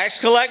him a tax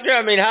collector?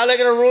 I mean, how are they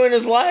going to ruin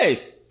his life?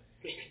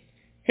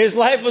 His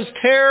life was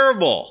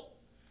terrible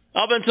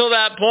up until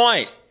that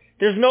point.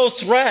 There's no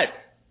threat.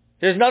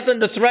 There's nothing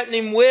to threaten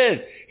him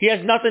with. He has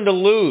nothing to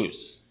lose.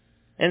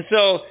 And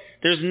so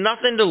there's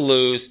nothing to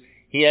lose.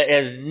 He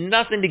has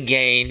nothing to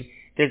gain.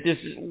 There's this,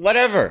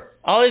 whatever.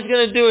 All he's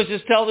going to do is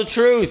just tell the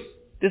truth.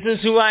 This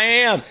is who I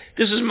am.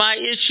 This is my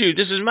issue.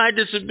 This is my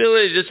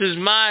disability. This is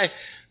my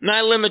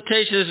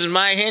limitation. This is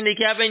my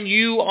handicap, and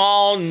you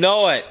all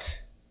know it.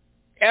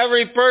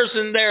 Every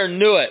person there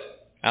knew it.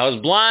 I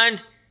was blind,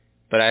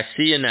 but I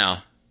see you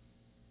now.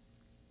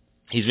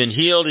 He's been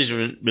healed. He's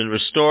been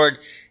restored,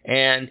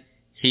 and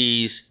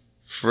he's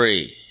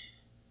free.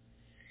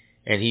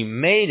 And he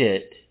made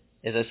it,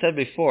 as I said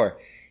before,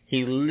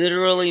 he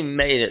literally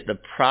made it the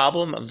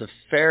problem of the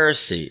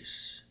Pharisees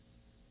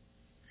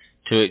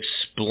to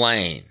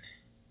explain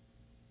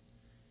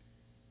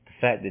the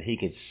fact that he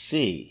could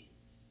see,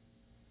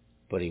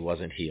 but he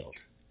wasn't healed.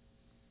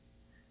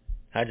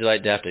 How'd you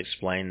like to have to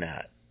explain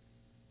that?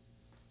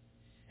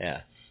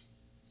 Yeah.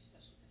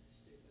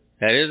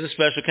 That is a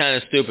special kind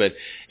of stupid.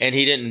 And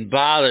he didn't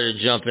bother to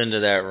jump into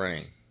that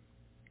ring.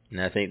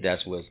 And I think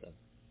that's wisdom.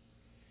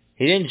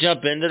 He didn't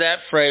jump into that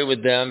fray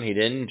with them. He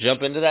didn't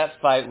jump into that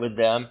fight with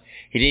them.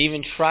 He didn't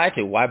even try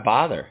to. Why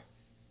bother?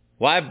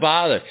 Why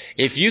bother?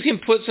 If you can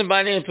put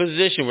somebody in a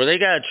position where they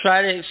got to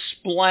try to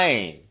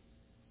explain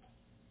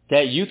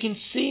that you can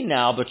see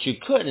now, but you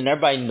couldn't, and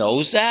everybody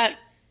knows that,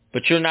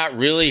 but you're not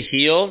really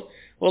healed,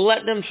 well,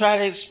 let them try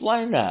to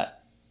explain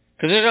that.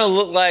 Because they're going to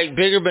look like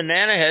bigger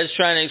banana heads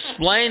trying to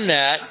explain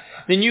that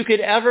than you could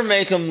ever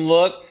make them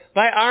look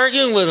by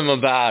arguing with them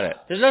about it.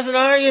 There's nothing to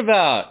argue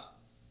about.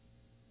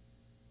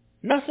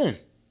 Nothing.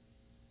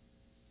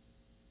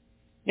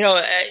 You know,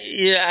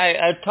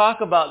 I talk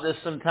about this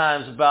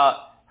sometimes about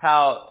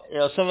how, you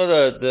know, some of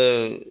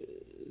the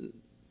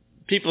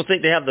people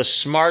think they have the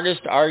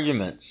smartest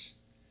arguments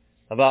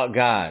about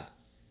God,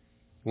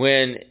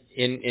 when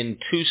in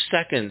 2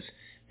 seconds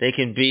they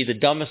can be the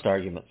dumbest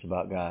arguments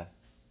about God.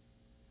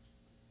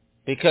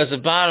 Because the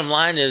bottom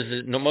line is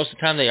that most of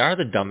the time they are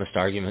the dumbest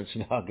arguments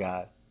about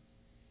God.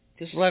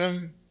 Just let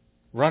them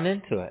run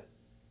into it.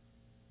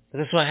 But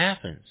that's what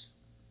happens.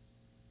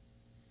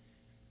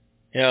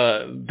 You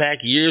know, back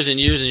years and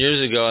years and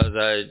years ago,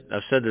 as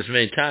I've said this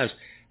many times,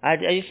 I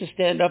used to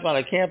stand up on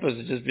a campus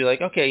and just be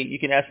like, okay, you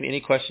can ask me any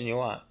question you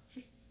want.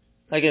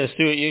 Like in a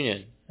student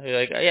union. I'd be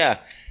like, yeah,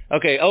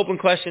 okay, open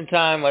question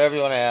time, whatever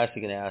you want to ask,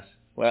 you can ask.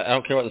 Well, I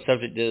don't care what the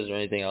subject is or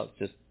anything else,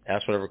 just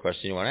ask whatever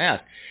question you want to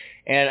ask.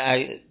 And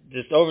I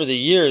just over the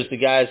years, the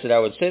guys that I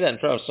would say that in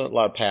front of, a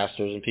lot of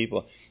pastors and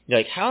people, you're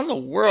like, how in the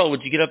world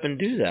would you get up and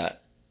do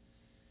that?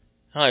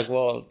 I'm like,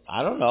 well,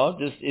 I don't know.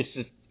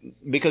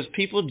 Because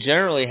people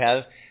generally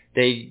have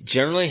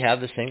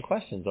the same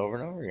questions over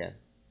and over again.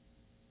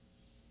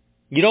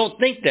 You don't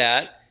think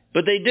that,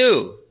 but they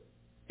do.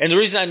 And the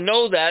reason I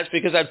know that is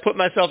because I'd put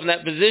myself in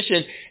that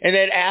position and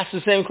they'd ask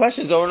the same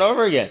questions over and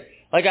over again.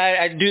 Like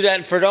I'd do that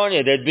in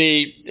Fredonia. There'd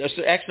be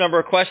X number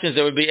of questions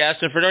that would be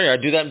asked in Fredonia.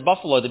 I'd do that in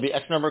Buffalo. There'd be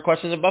X number of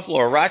questions in Buffalo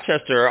or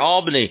Rochester or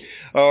Albany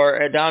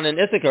or down in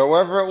Ithaca or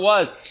wherever it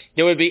was.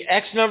 There would be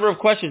X number of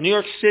questions. New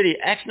York City,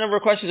 X number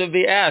of questions would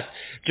be asked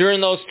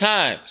during those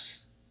times.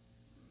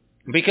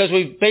 Because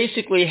we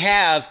basically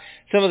have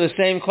some of the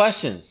same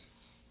questions.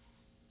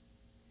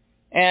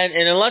 And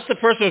unless the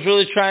person was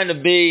really trying to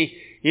be,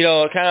 you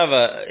know, kind of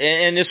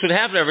and this would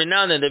happen every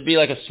now and then, there'd be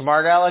like a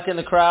smart aleck in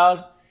the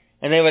crowd.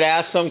 And they would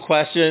ask some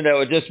question that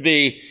would just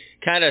be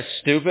kind of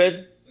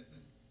stupid.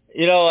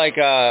 You know, like,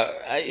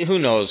 who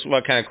knows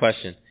what kind of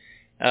question.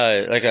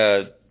 Like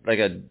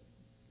a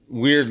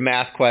weird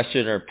math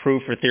question or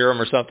proof or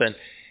theorem or something.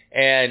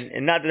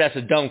 And not that that's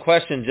a dumb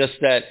question, just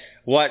that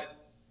what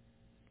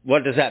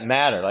does that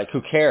matter? Like,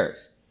 who cares?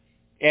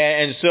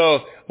 And so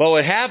what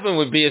would happen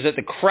would be is that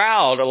the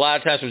crowd a lot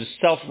of times would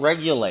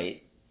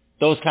self-regulate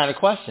those kind of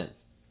questions.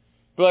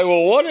 Be like,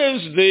 well, what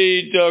is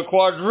the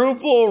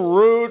quadruple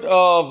root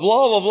of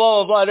blah, blah, blah,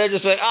 blah, blah? They're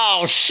just like,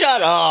 oh,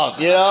 shut up,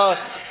 you know?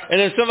 And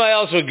then somebody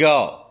else would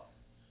go.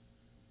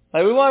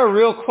 Like, we want a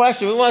real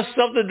question. We want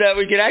something that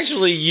we can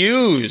actually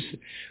use.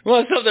 We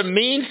want something that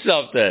means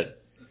something.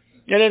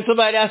 And then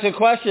somebody asks a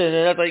question,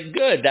 and that's like,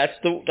 good,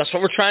 that's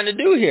what we're trying to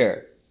do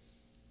here.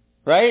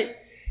 Right?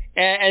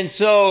 And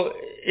so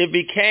it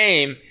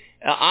became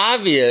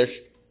obvious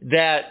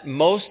that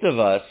most of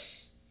us,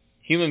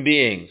 human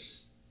beings,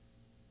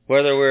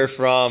 whether we're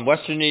from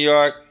Western New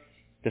York,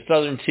 the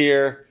Southern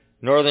Tier,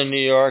 Northern New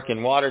York,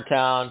 and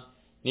Watertown,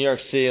 New York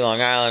City, Long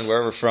Island,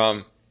 wherever we're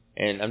from,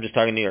 and I'm just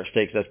talking New York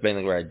State because that's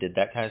mainly where I did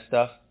that kind of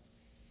stuff.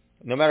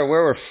 No matter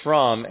where we're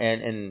from,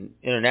 and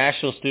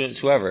international students,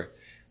 whoever,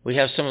 we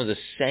have some of the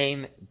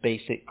same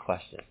basic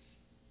questions.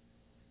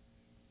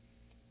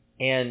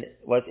 And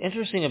what's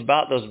interesting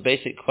about those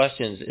basic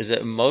questions is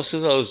that most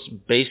of those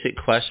basic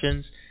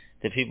questions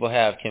that people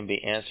have can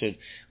be answered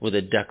with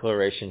a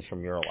declaration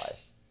from your life.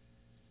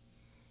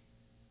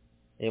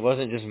 It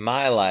wasn't just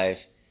my life,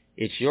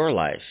 it's your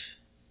life.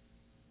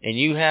 And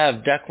you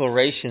have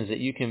declarations that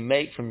you can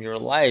make from your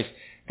life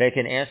that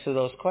can answer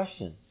those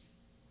questions.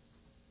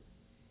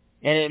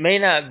 And it may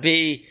not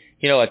be,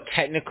 you know, a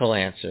technical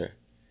answer,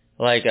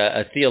 like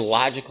a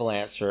theological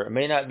answer. It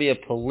may not be a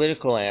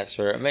political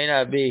answer. It may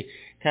not be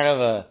kind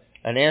of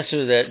an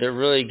answer that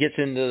really gets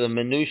into the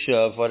minutia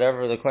of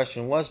whatever the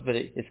question was, but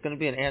it's going to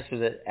be an answer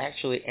that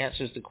actually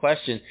answers the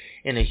question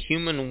in a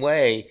human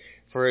way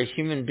for a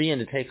human being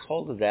to take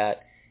hold of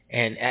that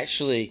and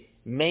actually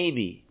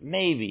maybe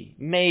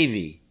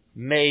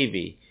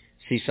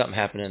see something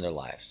happen in their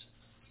lives.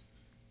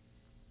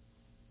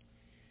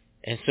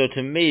 And so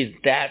to me,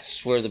 that's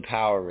where the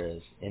power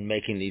is in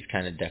making these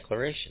kind of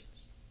declarations.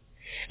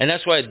 And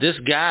that's why this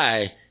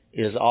guy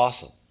is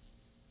awesome.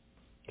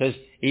 Because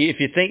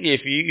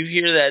if you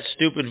hear that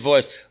stupid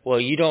voice, well,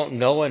 you don't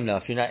know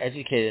enough, you're not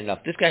educated enough.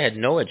 This guy had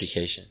no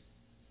education.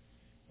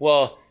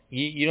 Well,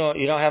 you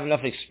don't have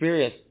enough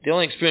experience. The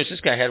only experience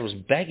this guy had was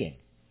begging.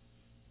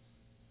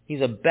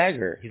 He's a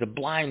beggar. He's a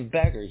blind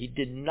beggar. He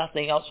did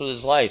nothing else with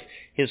his life,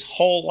 his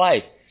whole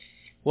life.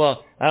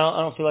 Well, I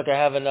don't feel like I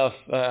have enough.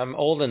 I'm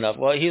old enough.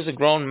 Well, he was a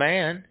grown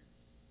man.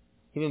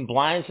 He's been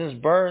blind since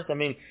birth. I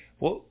mean,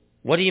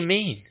 what do you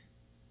mean?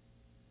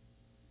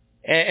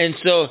 And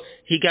so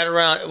he got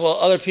around, well,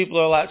 other people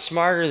are a lot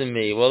smarter than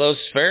me. Well, those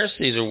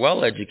Pharisees are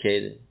well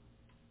educated.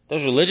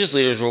 Those religious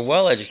leaders were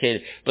well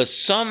educated. But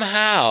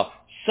somehow,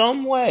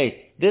 some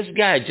way, this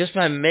guy, just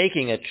by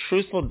making a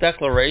truthful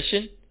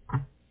declaration,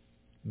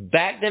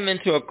 backed them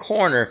into a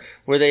corner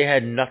where they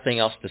had nothing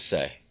else to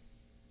say.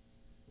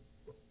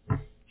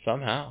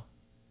 Somehow.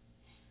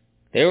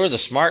 They were the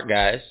smart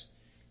guys.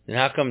 And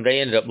how come they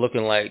ended up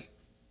looking like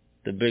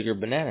the bigger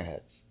banana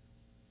heads?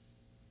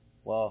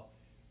 Well,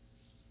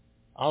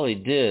 all he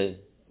did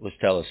was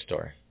tell a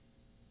story.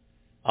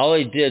 All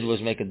he did was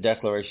make a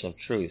declaration of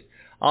truth.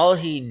 All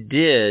he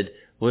did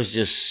was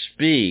just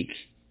speak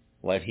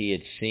what he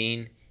had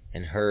seen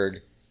and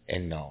heard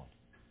and known.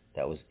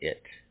 That was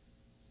it.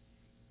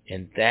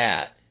 And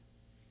that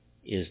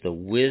is the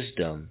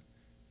wisdom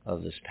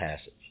of this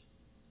passage.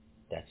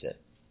 That's it.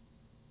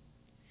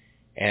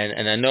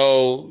 And I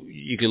know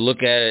you could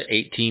look at it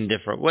 18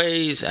 different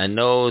ways. I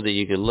know that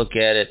you could look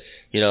at it,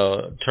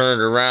 turn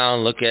it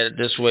around, look at it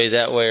this way,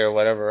 that way, or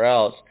whatever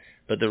else.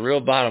 But the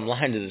real bottom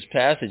line to this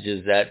passage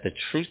is that the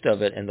truth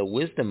of it and the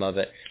wisdom of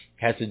it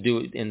has to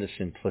do in the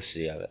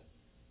simplicity of it.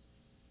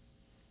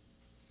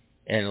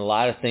 And a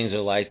lot of things are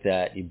like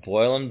that. You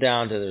boil them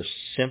down to their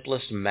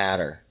simplest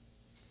matter,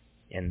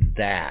 and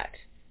that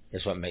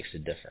is what makes a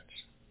difference.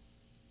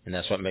 And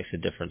that's what makes a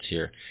difference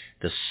here.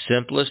 The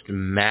simplest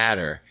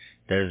matter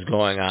that is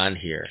going on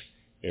here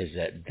is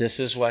that this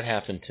is what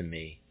happened to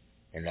me,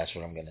 and that's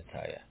what I'm going to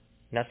tell you.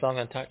 And that's all I'm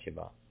going to talk to you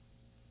about.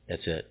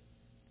 That's it.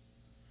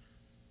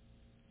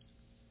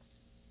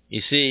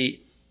 You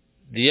see,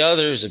 the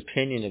other's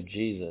opinion of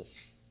Jesus,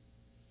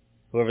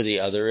 whoever the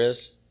other is,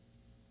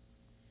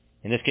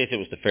 in this case it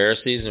was the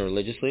Pharisees and the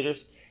religious leaders,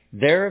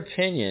 their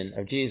opinion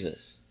of Jesus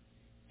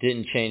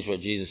didn't change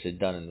what Jesus had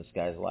done in this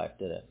guy's life,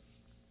 did it?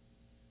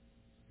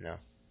 No.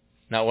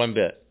 Not one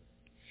bit.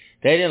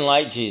 They didn't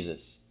like Jesus.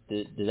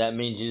 Did that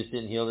mean Jesus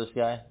didn't heal this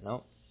guy?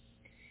 No.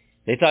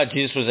 They thought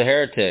Jesus was a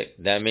heretic.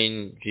 Did that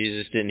mean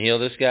Jesus didn't heal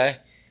this guy?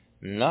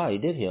 No, he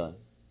did heal him.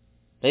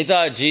 They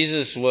thought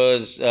Jesus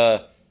was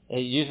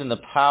using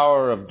the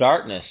power of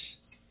darkness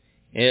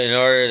in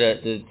order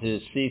to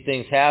see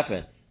things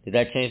happen. Did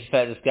that change the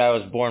fact this guy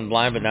was born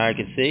blind but now he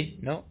could see?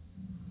 No.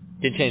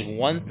 Didn't change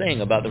one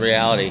thing about the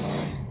reality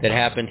that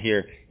happened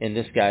here in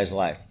this guy's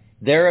life.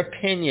 Their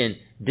opinion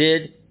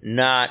did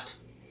not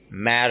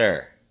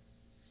matter.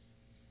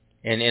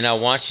 And I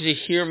want you to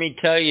hear me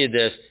tell you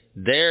this.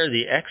 They're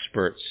the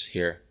experts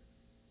here.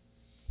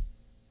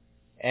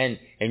 And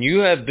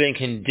you have been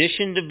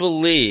conditioned to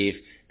believe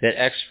that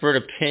expert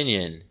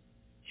opinion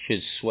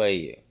should sway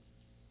you.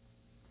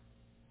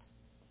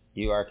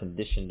 You are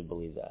conditioned to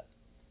believe that.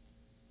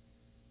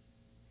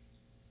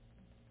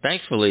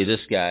 Thankfully,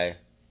 this guy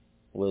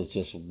was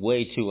just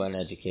way too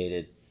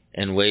uneducated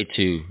and way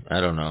too,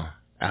 out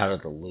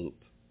of the loop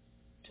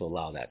to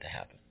allow that to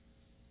happen.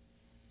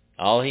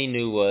 All he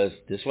knew was,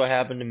 this is what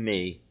happened to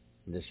me,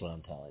 and this is what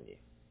I'm telling you.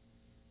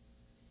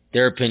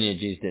 Their opinion of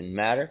Jesus didn't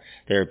matter.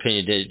 Their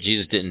opinion that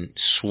Jesus didn't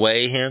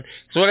sway him.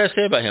 So what did I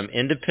say about him?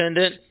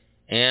 Independent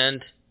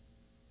and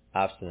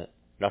obstinate.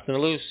 Nothing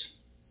to lose.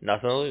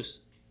 Nothing to lose.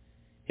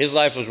 His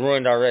life was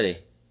ruined already.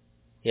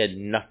 He had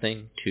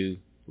nothing to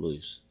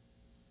lose.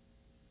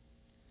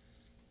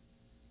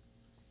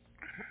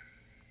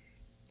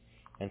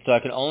 And so I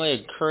can only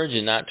encourage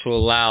you not to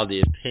allow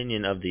the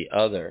opinion of the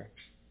other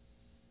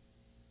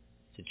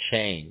to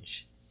change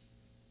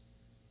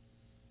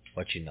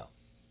what you know.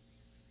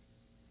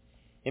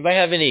 Anybody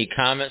have any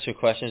comments or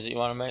questions that you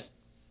want to make?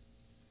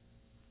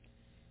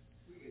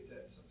 We get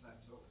that sometimes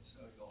over in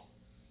Senegal.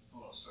 I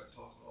want to start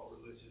talking about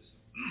religious.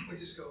 We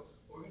just go,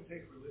 we're going to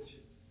take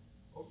religion,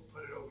 put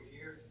it over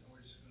here, and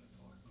we're just going to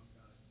talk about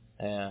God.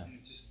 Yeah. And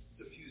it just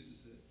diffuses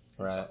it.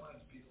 Right.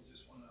 Sometimes people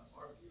just want to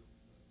argue.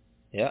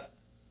 Yeah.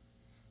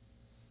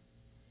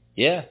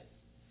 Yeah.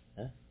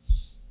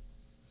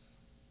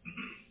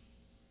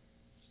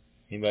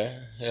 Anybody?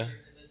 Yeah.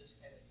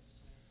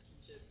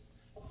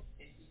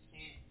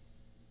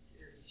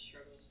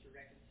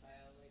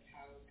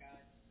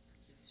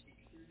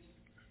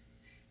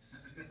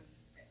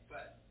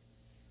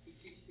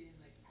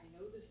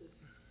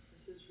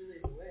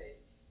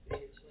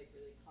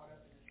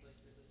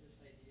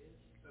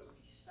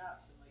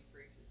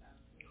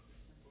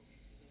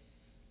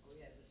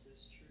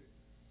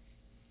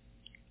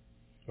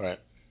 Right.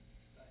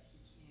 But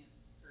he can't,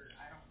 or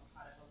I don't know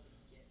how to help him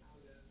get out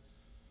of,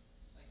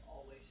 like,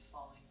 always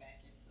falling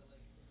back into,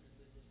 like, the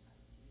religious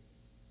ideas.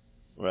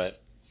 Right.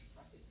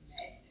 It's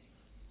maddening.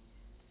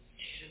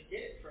 Just did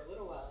it for a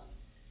little while.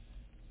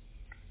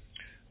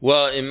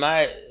 Well,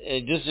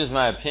 just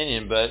my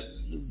opinion, but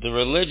the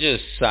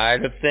religious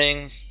side of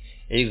things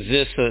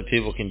exists so that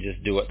people can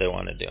just do what they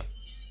want to do.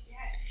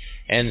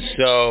 Yeah. And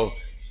so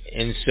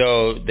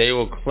they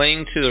will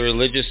cling to the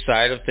religious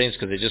side of things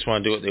because they just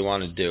want to do what they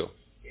want to do.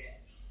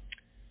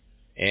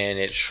 And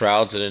it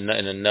shrouds it in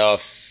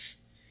enough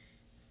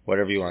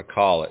whatever you want to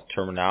call it,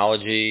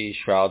 terminology,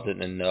 shrouds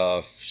it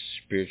in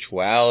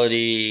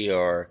spirituality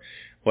or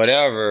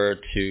whatever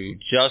to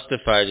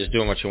justify just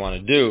doing what you want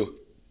to do,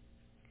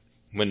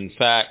 when in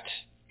fact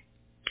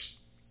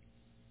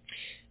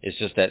it's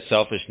just that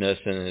selfishness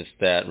and it's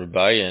that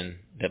rebellion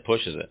that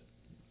pushes it.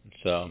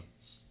 So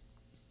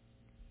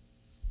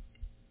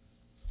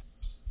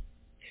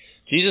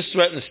Jesus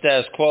threatened the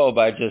status quo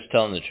by just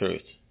telling the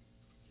truth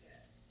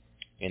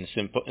in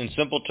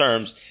simple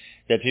terms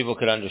that people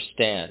could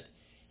understand.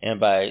 And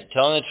by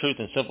telling the truth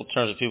in simple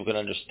terms that people could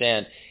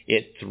understand,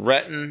 it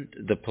threatened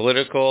the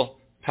political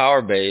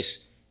power base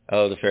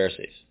of the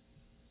Pharisees.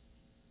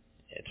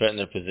 It threatened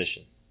their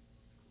position.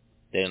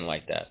 They didn't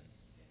like that.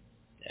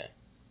 Yeah.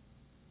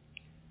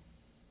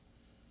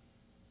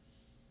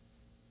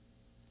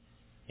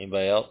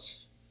 Anybody else?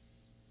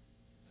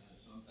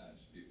 Sometimes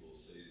people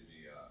will say to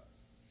me,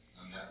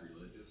 I'm not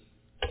religious.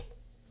 And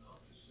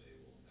I'll just say,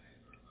 well,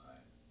 neither am I.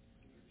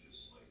 They're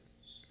just like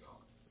scum.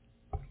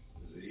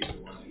 Because they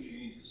either want to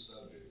change the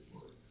subject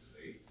for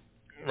debate.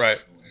 Right.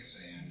 When I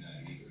say I'm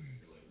not either,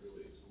 you're like,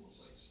 really, it's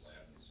almost like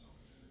slapping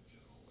someone in a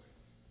general way.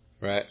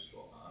 Right. Just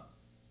go, huh?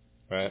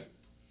 Right.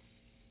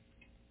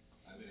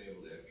 I've been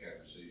able to have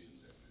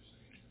conversations after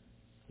saying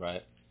that.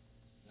 Right.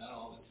 Not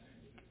all the time,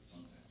 but it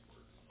sometimes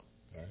works.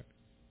 Right.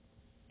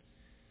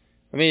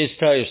 Let me just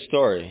tell you a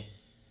story.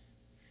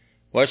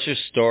 What's your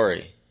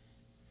story?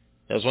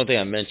 That was one thing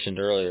I mentioned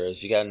earlier,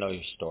 is you got to know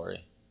your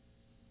story.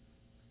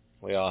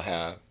 We all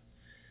have,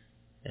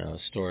 a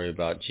story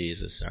about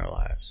Jesus in our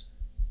lives.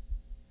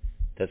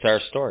 That's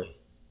our story.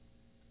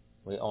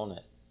 We own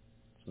it.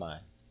 It's mine.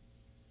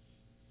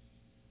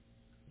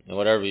 And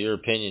whatever your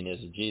opinion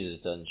is of Jesus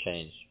doesn't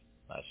change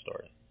my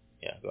story.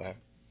 Yeah, go ahead.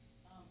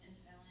 In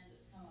Thailand,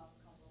 it's come up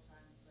a couple of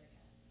times,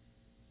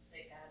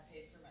 like God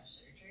paid for my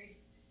surgery,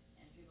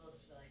 and people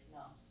just be like,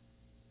 no,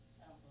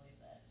 I don't believe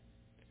that.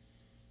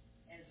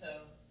 And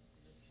so,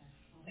 it just kind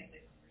of like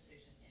the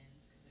conversation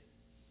ends, because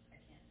I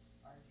can't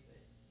argue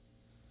it.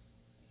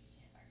 Like, you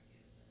can't argue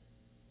that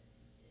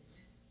he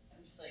did.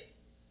 I'm just like,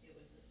 it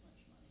was this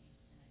much money,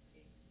 and I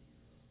paid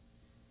zero.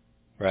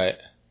 Right.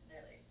 And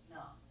they're like,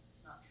 no,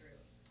 it's not true.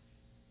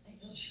 Like,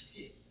 they'll just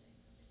keep saying,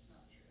 it's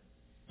not true.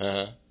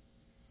 Uh-huh.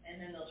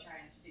 And then they'll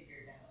try and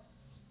figure it out.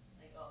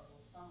 Like, oh, well,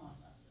 someone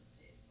must have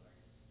paid for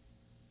it.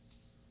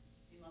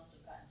 You must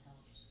have gotten help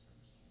from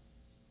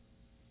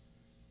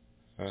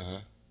someone.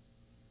 Uh-huh.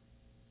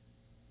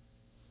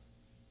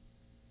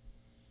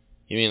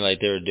 You mean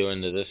like they were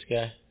doing to this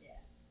guy? Yeah.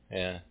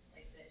 Yeah.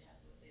 Like, they have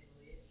what they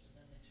believe,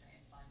 so then they try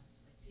and find,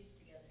 like, piece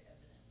together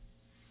evidence.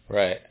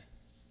 Right.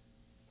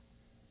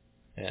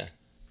 Yeah.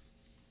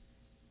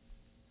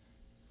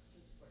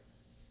 To support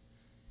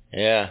them.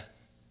 Yeah.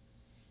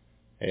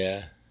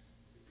 Yeah.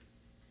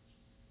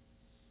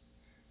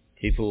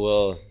 People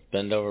will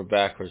bend over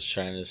backwards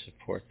trying to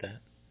support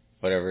that,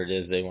 whatever it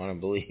is they want to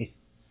believe.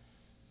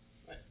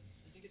 Right.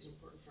 I think it's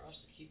important for us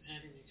to keep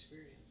having the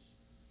experience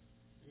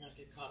and not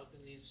get caught up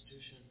in the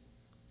institution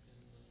and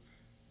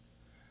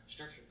the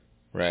structure.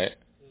 Right.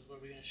 Because what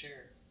are we going to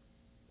share?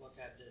 What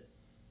God did.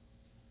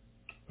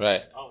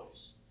 Right. Always.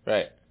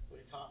 Right. What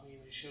he taught me,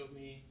 what he showed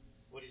me,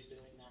 what he's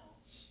doing now.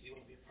 You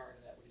want to be a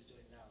part of that, what he's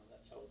doing now.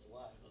 That's how it's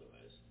alive,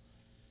 otherwise.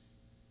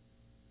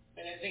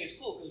 And I think it's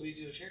cool because we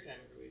do a share time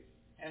every week.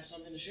 Have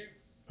something to share.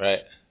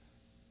 Right.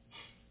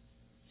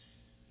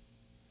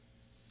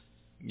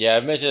 Yeah,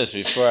 I've mentioned this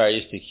before. I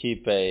used to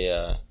keep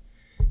a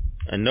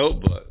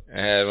notebook. I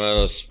had one of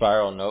those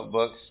spiral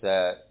notebooks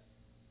that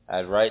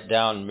I'd write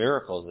down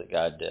miracles that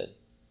God did.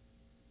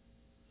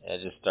 And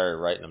I just started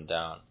writing them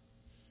down.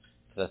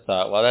 Because I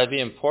thought, well, that'd be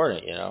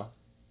important,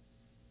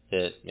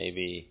 that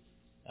maybe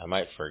I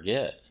might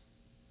forget.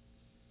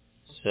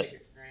 So, Take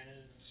it for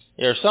granted.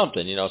 or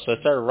something, so I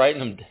started writing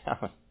them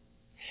down.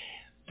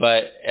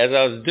 But as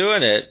I was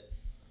doing it,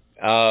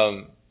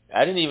 I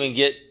didn't even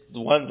get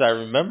the ones I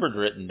remembered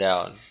written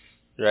down,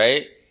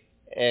 right?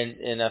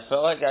 And I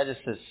felt like I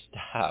just said,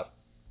 stop.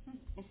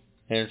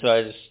 And so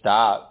I just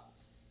stopped.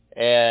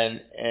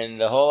 And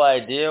the whole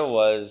idea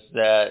was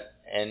that,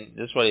 and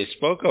this is what he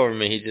spoke over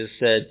me, he just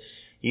said,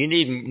 you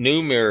need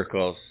new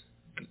miracles.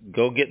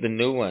 Go get the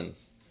new ones.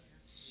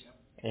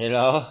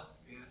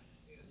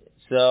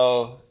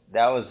 So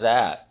that was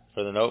that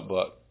for the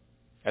notebook.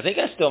 I think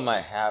I still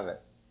might have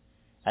it.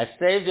 I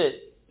saved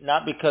it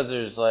not because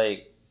there's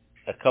like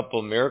a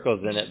couple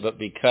miracles in it, but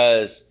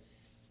because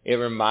it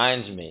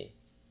reminds me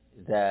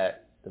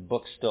that the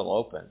book's still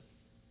open.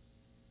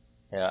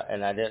 Yeah,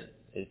 and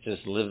it's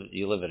just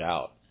you live it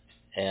out.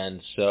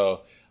 And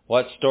so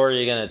what story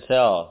are you going to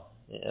tell?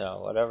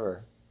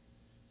 Whatever.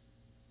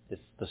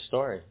 It's the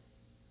story.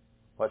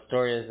 What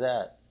story is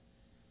that?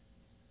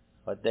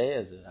 What day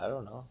is it? I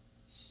don't know.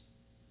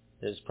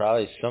 There's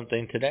probably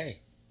something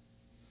today.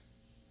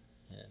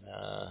 And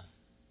I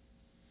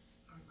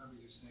remember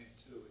you saying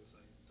too, it's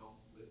like, don't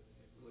live,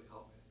 it really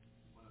helped me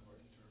in one of our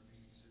intern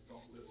meetings, said,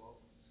 don't live off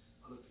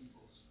other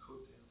people's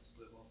coattails,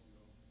 live off your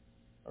own.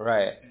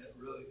 right. And it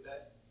really,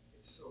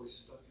 it's always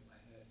stuck in my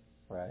head.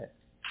 Right.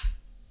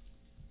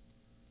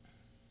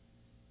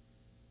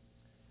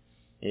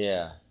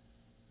 Yeah.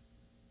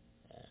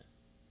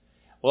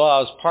 Well, I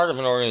was part of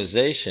an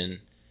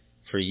organization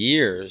for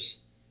years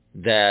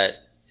that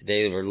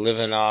they were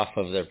living off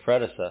of their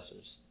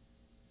predecessors.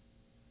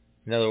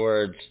 In other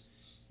words,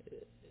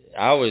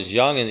 I was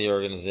young in the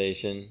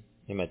organization,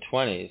 in my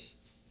 20s,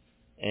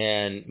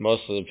 and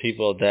most of the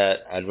people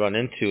that I'd run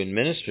into in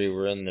ministry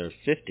were in their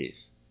 50s.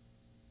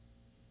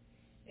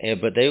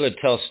 But they would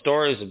tell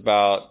stories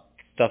about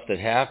stuff that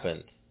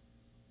happened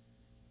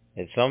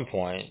at some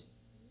point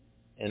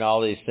and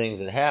all these things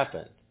that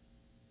happened.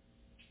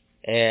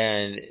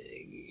 And,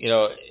 you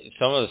know,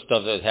 some of the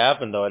stuff that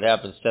happened, though, it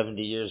happened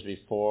 70 years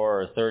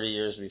before or 30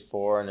 years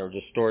before, and there were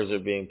just stories that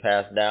were being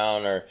passed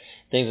down or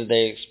things that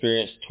they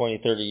experienced 20,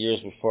 30 years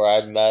before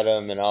I'd met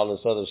them and all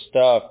this other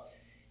stuff.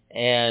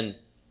 And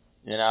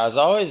I was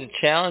always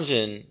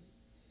challenging,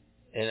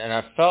 and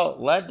I felt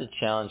led to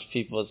challenge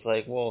people. It's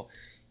like, well,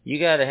 you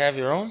got to have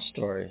your own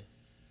story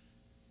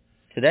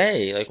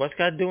today. Like, what's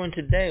God doing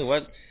today?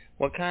 What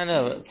kind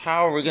of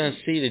power are we going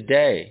to see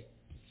today?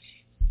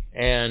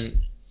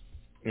 And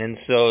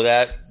so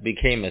that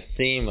became a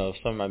theme of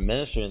some of my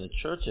ministry in the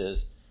churches.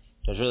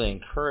 I was really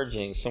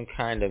encouraging some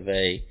kind of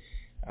an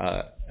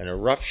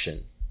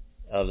eruption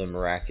of the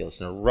miraculous,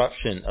 an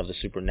eruption of the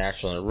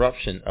supernatural, an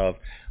eruption of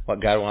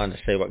what God wanted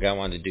to say, what God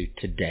wanted to do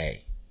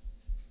today.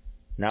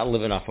 Not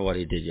living off of what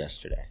he did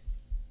yesterday.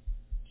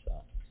 So,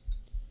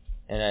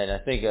 and I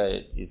think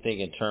you think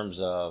in terms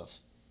of,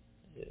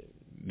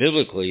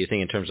 biblically, you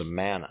think in terms of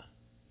manna.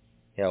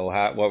 You know,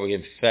 what we're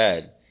getting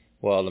fed.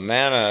 Well, the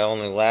manna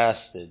only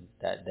lasted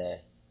that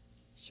day.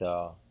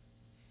 So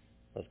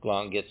let's go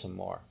out and get some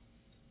more.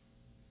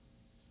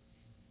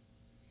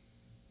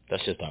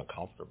 That's just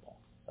uncomfortable.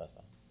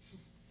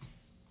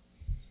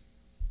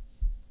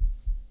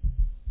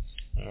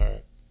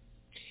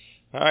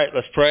 All right,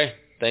 let's pray.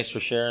 Thanks for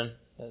sharing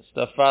that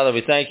stuff. Father,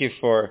 we thank you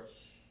for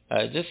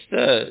just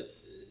the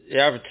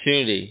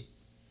opportunity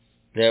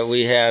that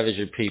we have as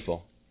your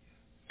people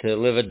to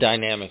live a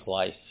dynamic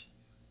life.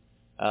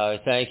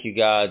 Thank you,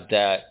 God,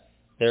 that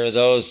there are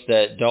those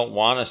that don't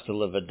want us to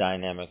live a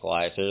dynamic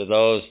life. There are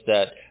those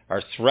that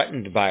are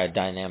threatened by a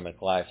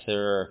dynamic life.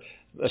 There are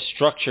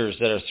structures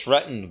that are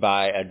threatened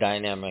by a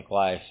dynamic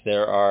life.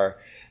 There are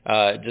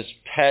just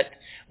pet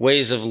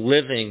ways of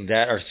living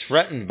that are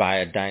threatened by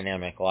a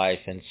dynamic life.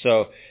 And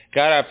so,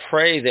 God, I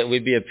pray that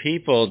we'd be a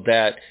people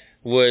that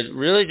would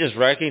really just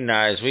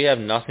recognize we have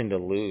nothing to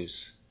lose.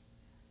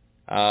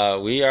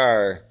 We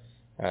are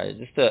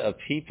just a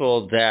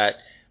people that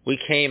we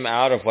came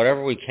out of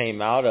whatever we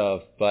came out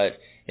of, but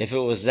if it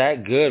was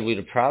that good, we'd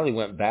have probably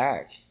went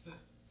back.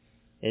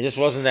 It just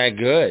wasn't that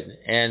good.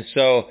 And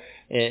so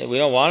we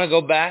don't want to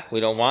go back.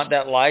 We don't want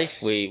that life.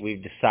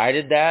 We've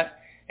decided that.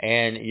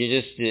 And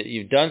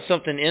you've done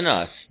something in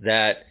us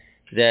that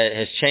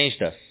has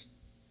changed us.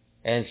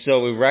 And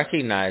so we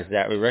recognize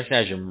that. We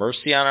recognize your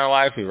mercy on our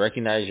life. We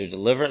recognize your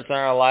deliverance in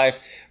our life.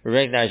 We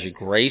recognize your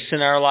grace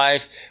in our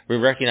life. We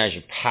recognize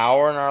your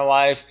power in our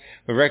life.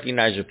 We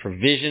recognize your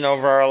provision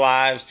over our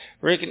lives.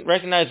 We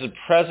recognize the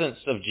presence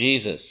of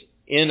Jesus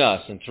in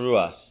us and through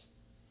us.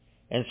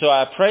 And so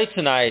I pray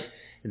tonight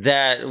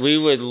that we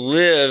would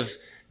live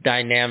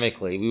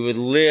dynamically. We would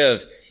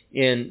live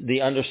in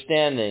the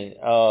understanding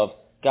of,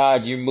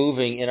 God, you're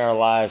moving in our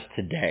lives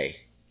today.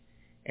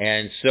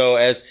 And so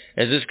as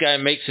this guy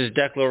makes his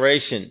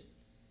declaration,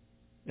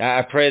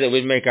 I pray that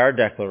we'd make our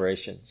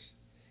declarations.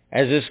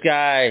 As this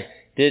guy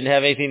didn't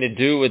have anything to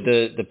do with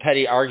the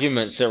petty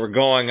arguments that were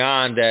going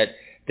on,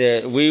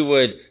 that we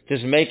would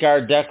just make our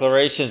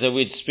declarations, that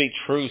we'd speak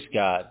truth,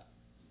 God.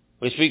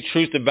 We speak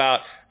truth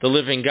about the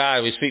living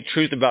God. We speak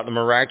truth about the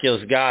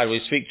miraculous God.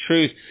 We speak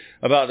truth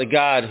about the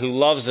God who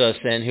loves us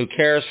and who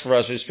cares for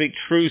us. We speak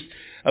truth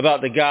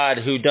about the God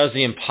who does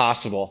the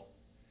impossible.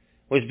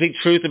 We speak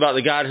truth about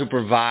the God who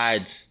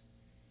provides.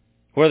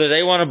 Whether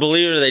they want to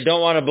believe it or they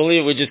don't want to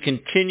believe it, we just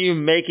continue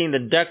making the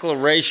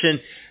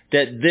declaration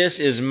that this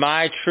is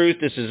my truth,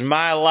 this is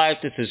my life,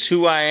 this is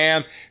who I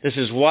am, this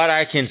is what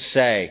I can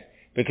say.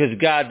 Because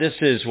God, this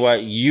is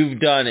what you've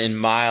done in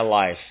my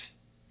life.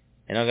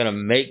 And I'm going to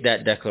make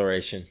that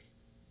declaration.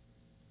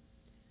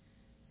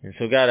 And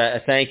so God,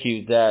 I thank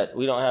you that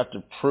we don't have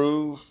to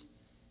prove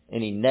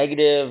any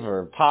negative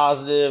or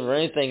positive or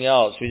anything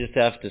else. We just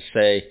have to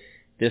say,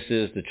 this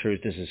is the truth,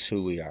 this is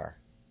who we are.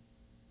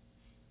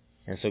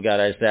 And so God,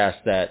 I just ask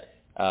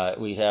that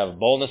we have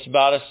boldness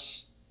about us,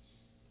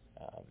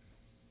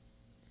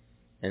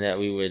 and that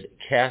we would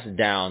cast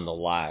down the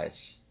lies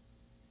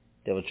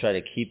that would try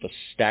to keep us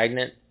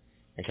stagnant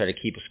and try to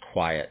keep us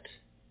quiet.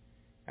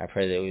 I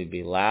pray that we would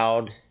be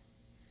loud.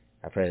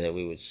 I pray that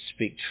we would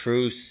speak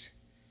truth.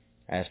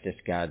 I ask this,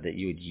 God, that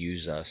you would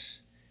use us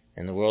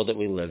in the world that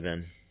we live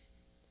in.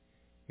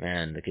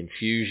 Man, the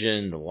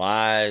confusion, the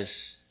lies,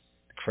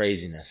 the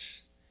craziness.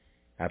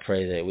 I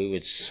pray that we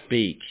would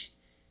speak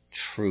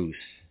truth,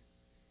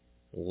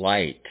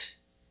 light,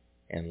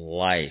 and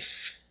life.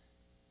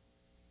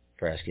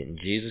 For ask it in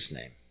Jesus'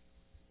 name.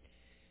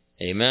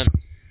 Amen.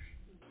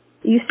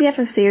 UCF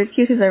of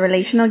Syracuse is a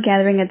relational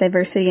gathering of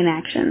diversity in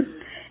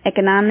action.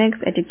 economics,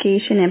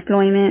 education,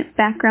 employment,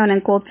 background,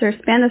 and culture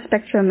span the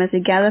spectrum as we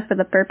gather for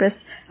the purpose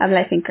of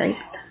life in Christ.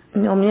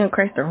 You know, me and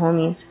Christ are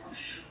homies.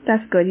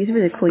 That's good. He's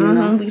really cool, you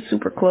know. We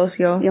super close,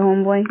 yo. Your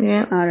homeboy?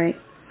 Yeah. All right.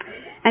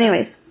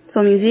 Anyways,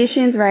 so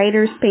musicians,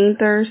 writers,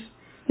 painters.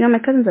 You know, my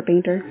cousin's a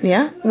painter.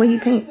 Yeah? What do you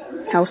paint?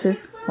 Houses.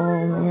 Oh,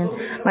 man.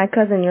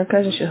 Your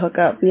cousin should hook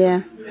up.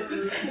 Yeah.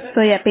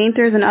 So, yeah,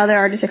 painters and other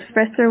artists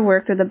express their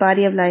work through the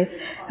body of life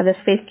of this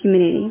faith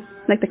community,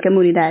 like the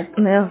comunidad.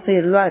 Yeah, so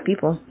there's a lot of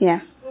people.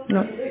 Yeah.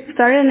 No.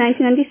 Started in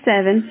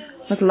 1997.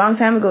 That's a long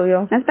time ago,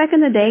 yo. That's back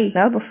in the day.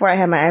 That was before I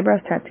had my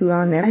eyebrows tattooed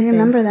on and everything. I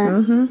remember that.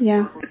 Mm-hmm.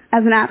 Yeah.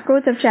 As an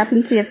outgrowth of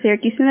chaplaincy of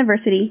Syracuse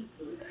University,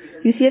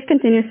 UCF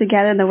continues to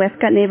gather in the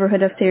Westcott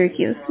neighborhood of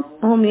Syracuse.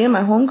 Oh, me and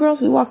my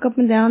homegirls, we walk up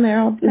and down there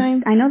all the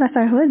time. I know, that's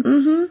our hood.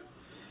 Mm-hmm.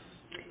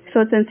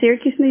 So it's in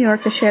Syracuse, New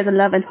York to share the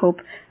love and hope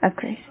of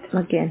Christ.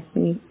 Again,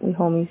 we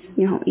homies.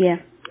 You know, yeah.